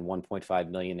more than 1.5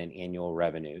 million in annual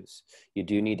revenues. You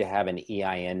do need to have an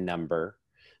EIN number.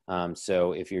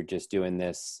 So if you're just doing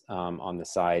this on the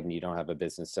side and you don't have a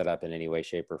business set up in any way,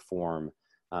 shape, or form,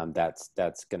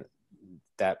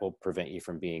 that will prevent you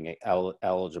from being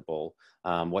eligible.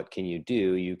 What can you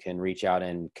do? You can reach out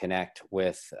and connect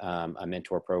with a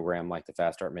mentor program like the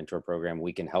Fast Start Mentor Program.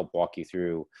 We can help walk you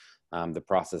through the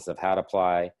process of how to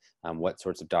apply, what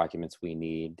sorts of documents we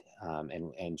need,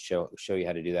 and show you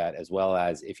how to do that, as well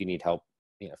as if you need help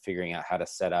figuring out how to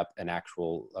set up an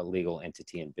actual legal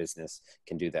entity and business,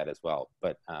 can do that as well.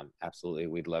 But absolutely,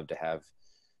 we'd love to have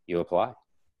you apply.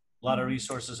 A lot of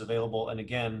resources available. And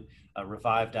again,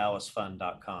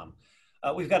 revivedallasfund.com.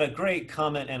 We've got a great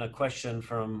comment and a question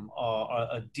from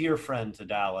a dear friend to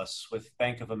Dallas with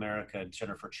Bank of America,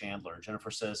 Jennifer Chandler.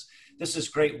 Jennifer says, this is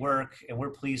great work and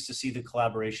we're pleased to see the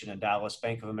collaboration in Dallas.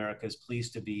 Bank of America is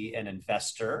pleased to be an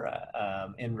investor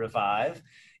in Revive.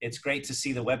 It's great to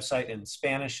see the website in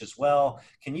Spanish as well.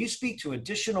 Can you speak to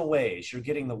additional ways you're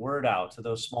getting the word out to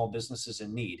those small businesses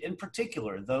in need, in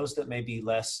particular, those that may be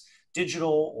less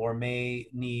digital or may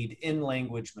need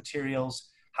in-language materials?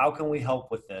 How can we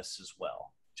help with this as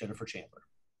well? Jennifer Chandler.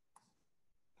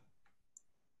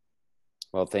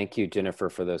 Well, thank you, Jennifer,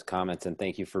 for those comments, and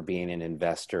thank you for being an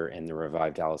investor in the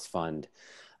Revive Dallas Fund.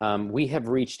 We have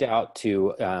reached out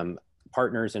to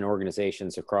partners and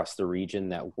organizations across the region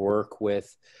that work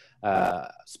with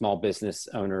small business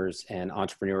owners and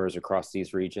entrepreneurs across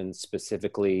these regions.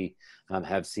 Specifically,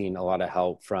 have seen a lot of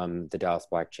help from the Dallas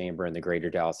Black Chamber and the Greater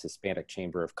Dallas Hispanic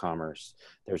Chamber of Commerce.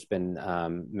 There's been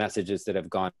messages that have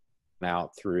gone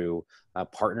out through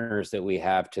partners that we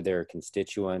have to their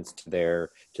constituents, to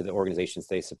the organizations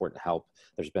they support and help.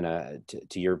 There's been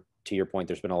to your point,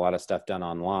 there's been a lot of stuff done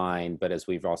online, but as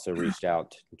we've also reached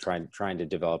out, trying to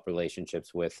develop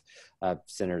relationships with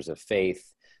centers of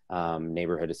faith,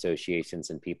 neighborhood associations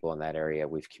and people in that area.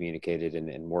 We've communicated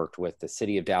and worked with the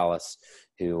city of Dallas,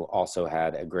 who also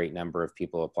had a great number of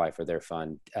people apply for their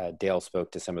fund. Dale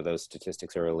spoke to some of those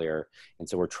statistics earlier. And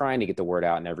so we're trying to get the word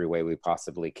out in every way we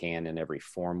possibly can, in every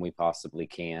form we possibly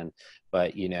can.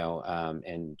 But,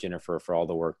 and Jennifer, for all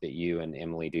the work that you and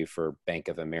Emily do for Bank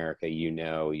of America,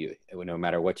 no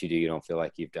matter what you do, you don't feel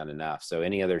like you've done enough. So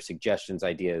any other suggestions,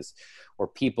 ideas, or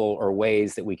people or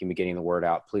ways that we can be getting the word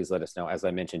out, please let us know. As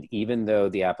I mentioned, even though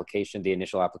the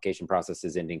initial application process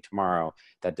is ending tomorrow,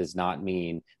 that does not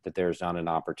mean that there's not an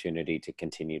opportunity to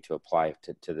continue to apply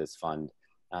to this fund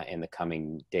in the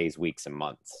coming days, weeks, and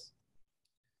months.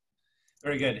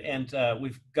 Very good. And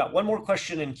we've got one more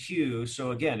question in queue.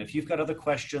 So again, if you've got other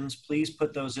questions, please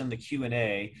put those in the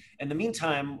Q&A. In the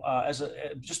meantime,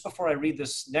 just before I read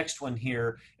this next one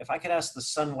here, if I could ask the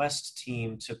SunWest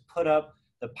team to put up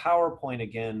the PowerPoint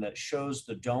again that shows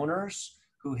the donors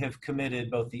who have committed,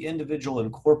 both the individual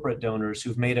and corporate donors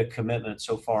who've made a commitment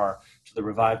so far to the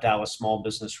Revive Dallas Small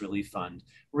Business Relief Fund.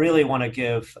 Really want to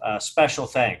give special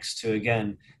thanks to,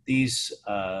 again, these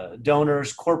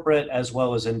donors, corporate as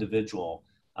well as individual.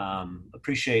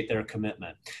 Appreciate their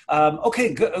commitment.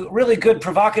 Okay, really good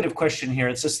provocative question here.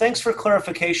 It says, thanks for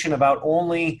clarification about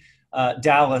only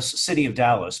Dallas, City of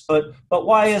Dallas. But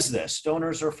why is this?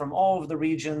 Donors are from all of the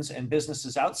regions, and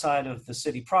businesses outside of the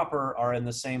city proper are in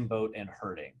the same boat and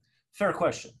hurting. Fair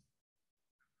question.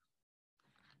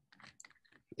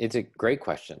 It's a great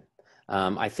question.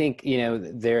 I think,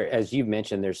 as you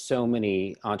mentioned, there's so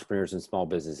many entrepreneurs and small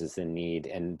businesses in need,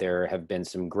 and there have been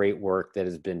some great work that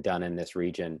has been done in this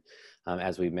region.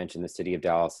 As we mentioned, the city of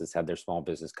Dallas has had their small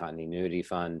business continuity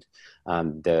fund.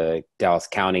 The Dallas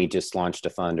County just launched a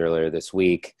fund earlier this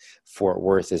week. Fort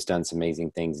Worth has done some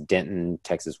amazing things. Denton,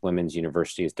 Texas Women's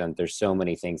University has done. There's so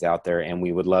many things out there, and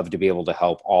we would love to be able to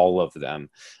help all of them.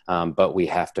 But we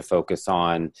have to focus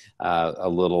on a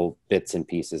little bits and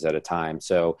pieces at a time.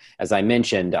 So as I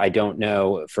mentioned, I don't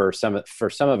know for some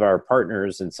of our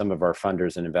partners and some of our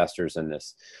funders and investors in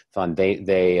this fund, they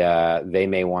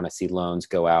may want to see loans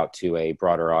go out to a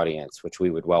broader audience, which we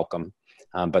would welcome.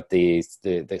 But the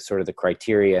sort of the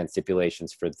criteria and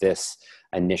stipulations for this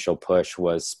initial push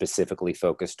was specifically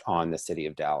focused on the city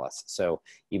of Dallas. So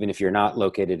even if you're not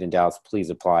located in Dallas, please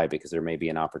apply, because there may be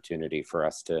an opportunity for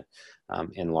us to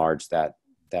enlarge that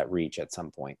reach at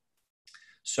some point.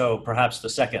 So perhaps the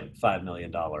second $5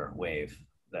 million wave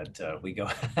that we go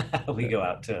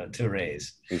out to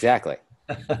raise. Exactly.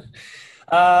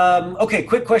 Okay,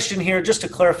 quick question here, just a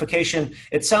clarification.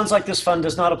 It sounds like this fund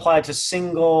does not apply to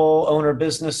single owner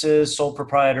businesses, sole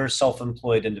proprietors,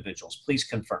 self-employed individuals. Please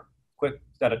confirm. Quick,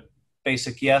 got a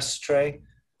basic yes, Trey?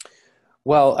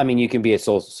 Well, I mean, you can be a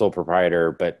sole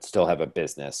proprietor, but still have a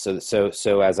business.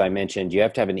 So as I mentioned, you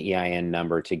have to have an EIN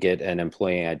number to get an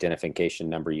employee identification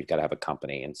number. You've got to have a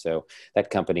company. And so that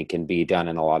company can be done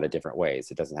in a lot of different ways.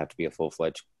 It doesn't have to be a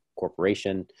full-fledged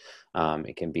corporation.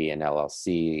 It can be an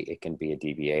LLC. It can be a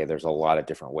DBA. There's a lot of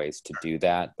different ways to do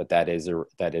that, but that is a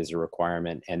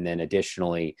requirement. And then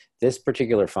additionally, this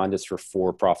particular fund is for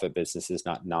for-profit businesses,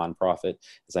 not nonprofit.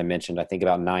 As I mentioned, I think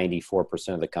about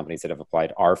 94% of the companies that have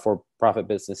applied are for-profit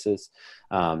businesses,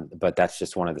 but that's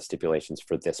just one of the stipulations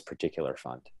for this particular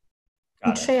fund.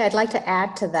 Trey, I'd like to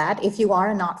add to that. If you are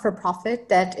a not-for-profit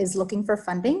that is looking for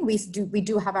funding, we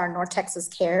do have our North Texas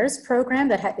Cares program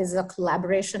that is a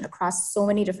collaboration across so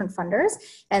many different funders,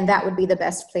 and that would be the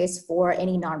best place for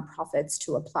any nonprofits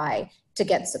to apply to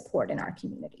get support in our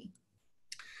community.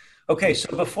 Okay,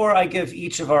 so before I give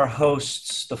each of our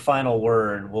hosts the final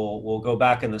word, we'll go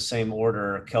back in the same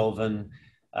order. Kelvin,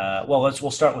 we'll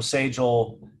start with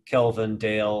Sejal, Kelvin,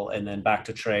 Dale, and then back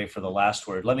to Trey for the last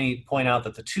word. Let me point out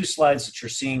that the two slides that you're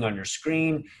seeing on your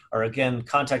screen are, again,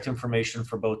 contact information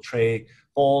for both Trey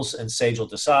Bowles and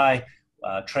Sejal Desai.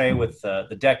 Trey with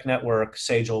the DEC Network,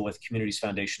 Sejal with Communities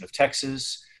Foundation of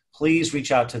Texas. Please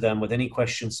reach out to them with any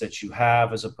questions that you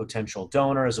have as a potential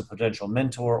donor, as a potential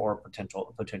mentor, or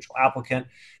potential applicant.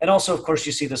 And also, of course,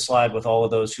 you see the slide with all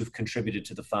of those who've contributed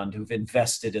to the fund, who've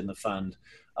invested in the fund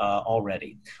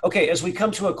already. Okay, as we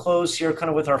come to a close here, kind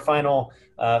of with our final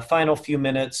few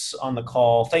minutes on the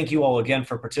call, thank you all again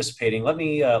for participating. Let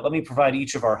me provide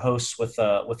each of our hosts with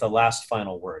a last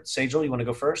final word. Sejal, you want to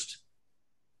go first?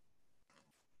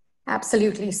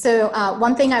 Absolutely. So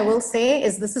one thing I will say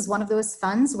is this is one of those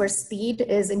funds where speed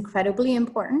is incredibly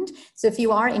important. So if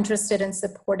you are interested in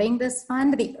supporting this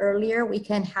fund, the earlier we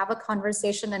can have a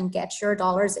conversation and get your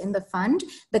dollars in the fund,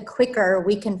 the quicker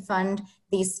we can fund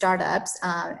these startups,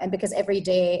 and because every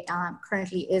day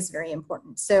currently is very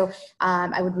important. So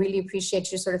I would really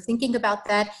appreciate you sort of thinking about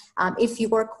that. If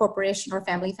your corporation or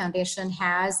family foundation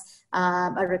has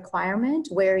a requirement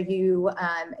where you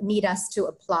need us to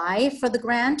apply for the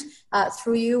grant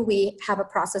through you, we have a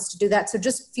process to do that. So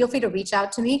just feel free to reach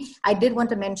out to me. I did want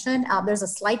to mention there's a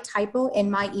slight typo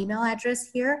in my email address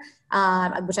here,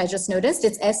 which I just noticed.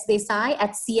 It's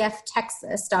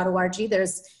sdesai@cftexas.org.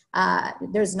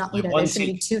 There's not, you know, there should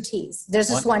be two T's. There's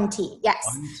just one T. Yes.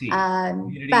 One T.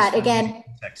 But again,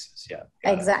 Texas. Yeah.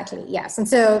 Exactly. Yes. And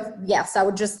so, yes, I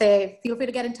would just say, feel free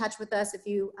to get in touch with us if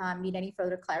you need any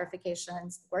further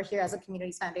clarifications. We're here as a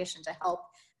Communities Foundation to help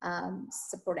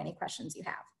support any questions you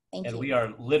have. Thank you. And we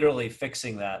are literally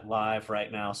fixing that live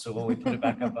right now. So when we put it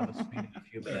back up on the screen in a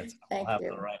few minutes, we'll have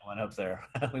the right one up there.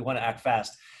 We want to act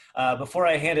fast. Before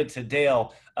I hand it to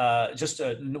Dale, just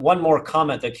one more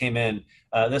comment that came in.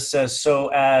 This says, so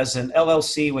as an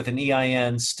LLC with an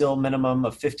EIN, still minimum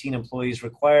of 15 employees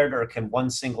required, or can one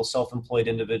single self-employed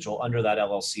individual under that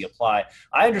LLC apply?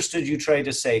 I understood you, Trey,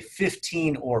 to say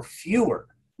 15 or fewer,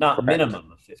 not Correct.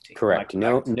 Minimum of 15. Correct.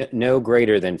 No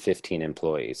greater than 15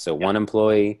 employees. So one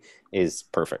employee is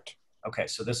perfect. Okay,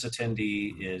 so this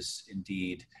attendee is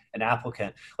indeed an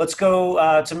applicant. Let's go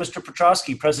to Mr.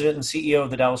 Petrosky, President and CEO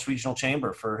of the Dallas Regional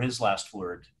Chamber, for his last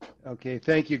word. Okay,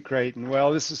 thank you, Creighton.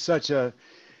 Well, this is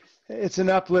it's an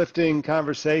uplifting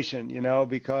conversation, you know,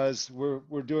 because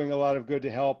we're doing a lot of good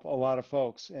to help a lot of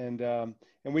folks, and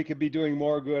we could be doing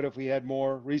more good if we had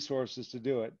more resources to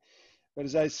do it. But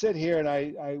as I sit here and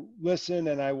I listen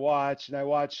and I watch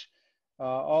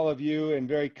all of you in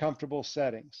very comfortable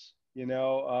settings, you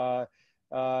know,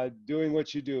 doing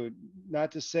what you do. Not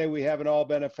to say we haven't all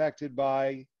been affected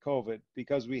by COVID,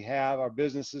 because we have, our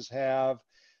businesses have,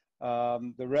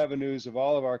 the revenues of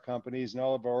all of our companies and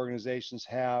all of our organizations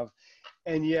have,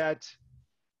 and yet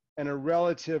on a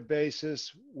relative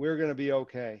basis, we're going to be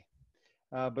okay.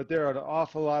 But there are an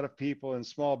awful lot of people in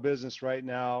small business right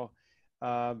now,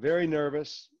 very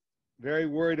nervous, very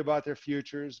worried about their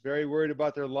futures, very worried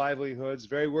about their livelihoods,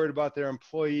 very worried about their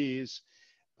employees.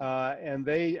 And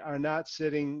they are not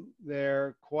sitting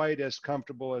there quite as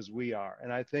comfortable as we are.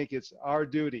 And I think it's our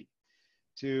duty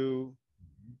to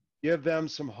give them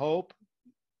some hope,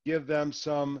 give them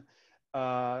some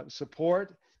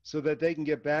support so that they can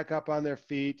get back up on their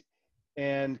feet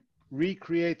and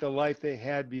recreate the life they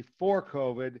had before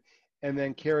COVID, and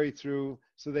then carry through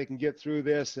so they can get through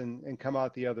this and come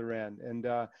out the other end. And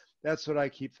that's what I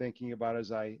keep thinking about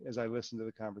as I listen to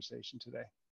the conversation today.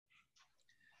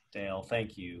 Dale,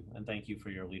 thank you. And thank you for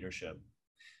your leadership.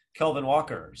 Kelvin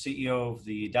Walker, CEO of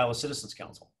the Dallas Citizens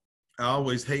Council. I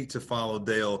always hate to follow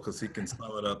Dale because he can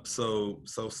sum it up so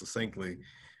succinctly.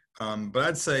 But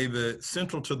I'd say that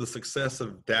central to the success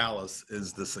of Dallas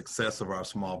is the success of our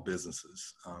small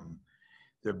businesses.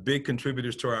 They're big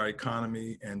contributors to our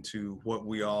economy and to what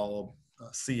we all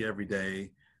see every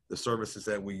day, the services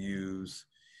that we use,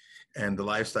 and the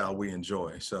lifestyle we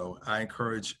enjoy. So I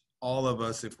encourage all of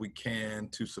us, if we can,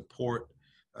 to support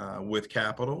with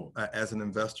capital as an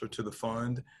investor to the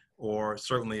fund, or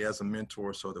certainly as a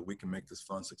mentor, so that we can make this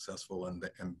fund successful and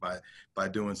by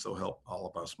doing so help all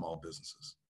of our small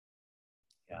businesses.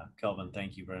 Yeah, Kelvin,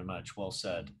 thank you very much. Well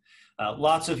said.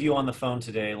 Lots of you on the phone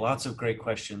today, lots of great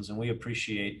questions, and we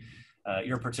appreciate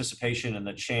your participation and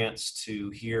the chance to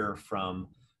hear from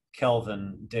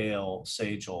Kelvin, Dale,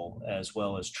 Sajal, as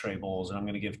well as Trey Bowles. And I'm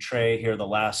going to give Trey here the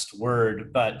last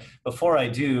word. But before I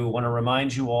do, I want to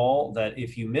remind you all that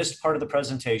if you missed part of the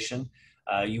presentation,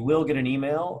 you will get an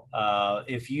email.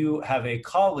 If you have a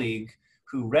colleague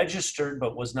who registered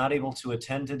but was not able to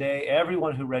attend today,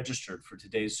 everyone who registered for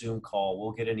today's Zoom call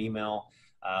will get an email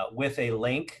with a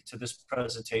link to this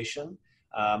presentation.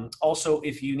 Also,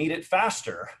 if you need it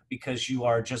faster because you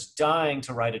are just dying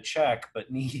to write a check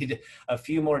but need a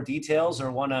few more details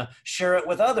or want to share it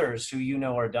with others who you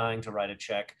know are dying to write a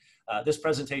check, this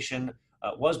presentation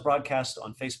was broadcast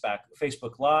on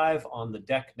Facebook Live on the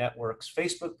DEC Network's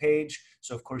Facebook page.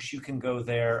 So, of course, you can go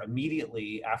there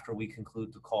immediately after we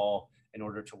conclude the call in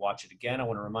order to watch it again. I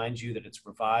want to remind you that it's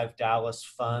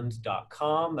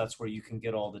revivedallasfund.com. That's where you can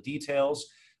get all the details.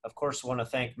 Of course, I want to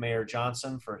thank Mayor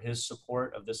Johnson for his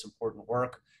support of this important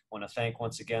work. I want to thank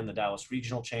once again the Dallas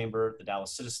Regional Chamber, the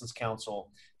Dallas Citizens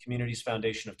Council, Communities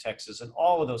Foundation of Texas, and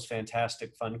all of those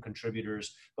fantastic fund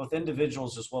contributors, both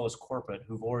individuals as well as corporate,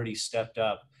 who've already stepped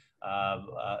up.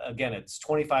 Again, it's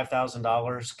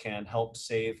 $25,000 can help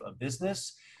save a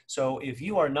business. So if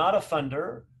you are not a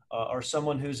funder, or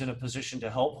someone who's in a position to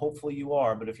help, hopefully you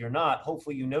are, but if you're not,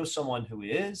 hopefully you know someone who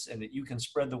is, and that you can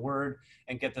spread the word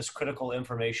and get this critical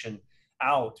information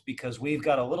out, because we've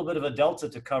got a little bit of a delta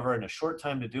to cover in a short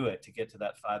time to do it, to get to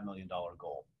that $5 million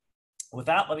goal. With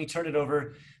that, let me turn it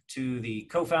over to the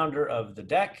co-founder of the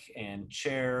DEC and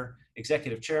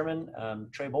executive chairman,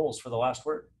 Trey Bowles, for the last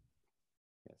word.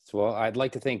 Yes, well, I'd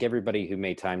like to thank everybody who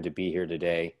made time to be here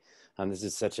today. This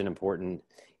is such an important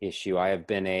issue. I have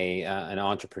been an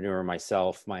entrepreneur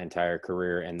myself my entire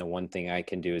career, and the one thing I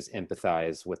can do is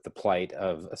empathize with the plight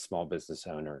of a small business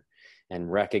owner,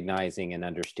 and recognizing and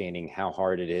understanding how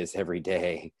hard it is every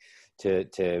day to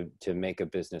make a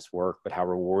business work, but how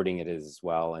rewarding it is as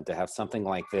well. And to have something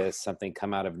like this, something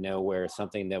come out of nowhere,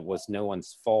 something that was no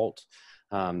one's fault,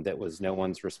 that was no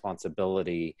one's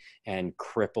responsibility, and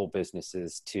cripple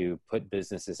businesses, to put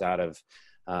businesses out of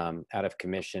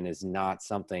commission, is not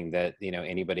something that, you know,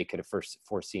 anybody could have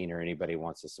foreseen or anybody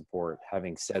wants to support.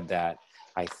 Having said that,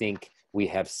 I think we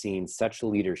have seen such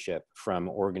leadership from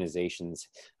organizations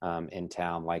in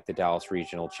town, like the Dallas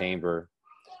Regional Chamber,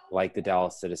 like the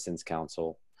Dallas Citizens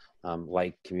Council,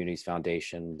 like Communities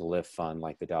Foundation, the Lift Fund,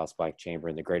 like the Dallas Black Chamber,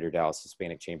 and the Greater Dallas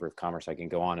Hispanic Chamber of Commerce. I can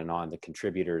go on and on, the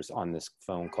contributors on this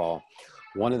phone call.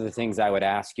 One of the things I would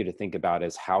ask you to think about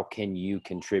is, how can you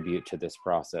contribute to this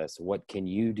process? What can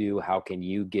you do? How can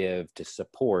you give to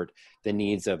support the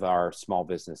needs of our small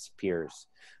business peers?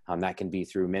 That can be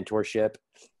through mentorship,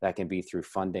 that can be through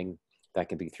funding, that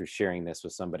can be through sharing this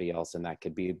with somebody else, and that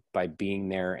could be by being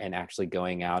there and actually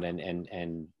going out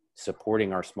and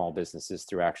supporting our small businesses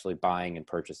through actually buying and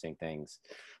purchasing things.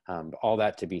 All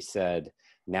that to be said,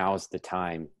 now is the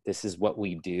time. This is what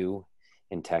we do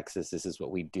in Texas. This is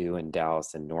what we do in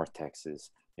Dallas and North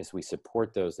Texas, is we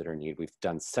support those that are in need. We've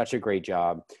done such a great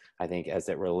job, I think, as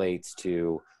it relates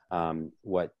to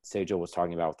what Sajal was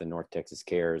talking about with the North Texas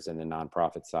Cares and the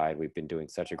nonprofit side. We've been doing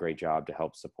such a great job to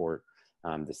help support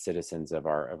the citizens of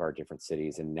our different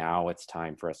cities. And now it's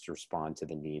time for us to respond to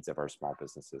the needs of our small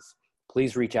businesses.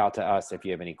 Please reach out to us if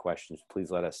you have any questions.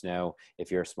 Please let us know,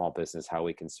 if you're a small business, how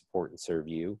we can support and serve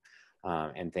you.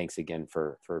 And thanks again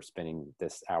for spending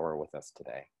this hour with us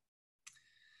today.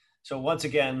 So once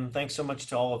again, thanks so much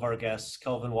to all of our guests: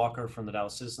 Kelvin Walker from the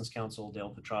Dallas Citizens Council,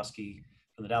 Dale Petrosky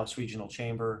from the Dallas Regional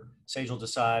Chamber, Sajal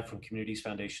Desai from Communities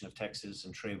Foundation of Texas,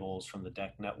 and Trey Bowles from the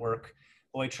DEC Network.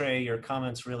 Boy, Trey, your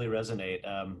comments really resonate.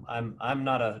 I'm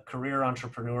not a career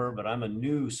entrepreneur, but I'm a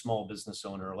new small business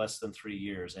owner, less than 3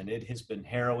 years, and it has been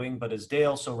harrowing. But as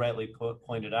Dale so rightly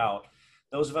pointed out,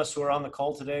 those of us who are on the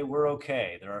call today, we're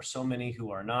okay. There are so many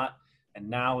who are not, and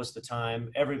now is the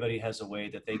time. Everybody has a way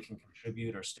that they can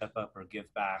contribute or step up or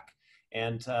give back.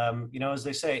 And as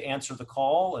they say, answer the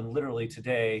call. And literally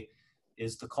today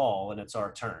is the call, and it's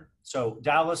our turn. So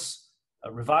Dallas,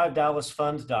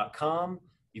 revivedallasfund.com.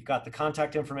 You've got the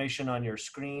contact information on your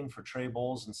screen for Trey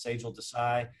Bowles and Sejal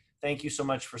Desai. Thank you so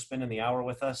much for spending the hour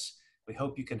with us. We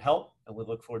hope you can help, and we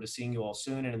look forward to seeing you all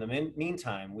soon. And in the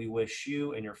meantime, we wish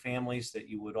you and your families that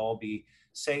you would all be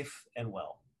safe and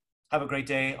well. Have a great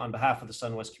day. On behalf of the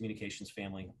SunWest Communications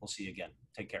family, we'll see you again.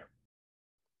 Take care.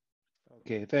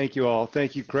 Okay, thank you all.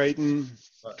 Thank you, Creighton,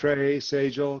 Trey,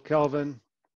 Sejal, Kelvin.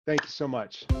 Thank you so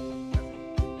much.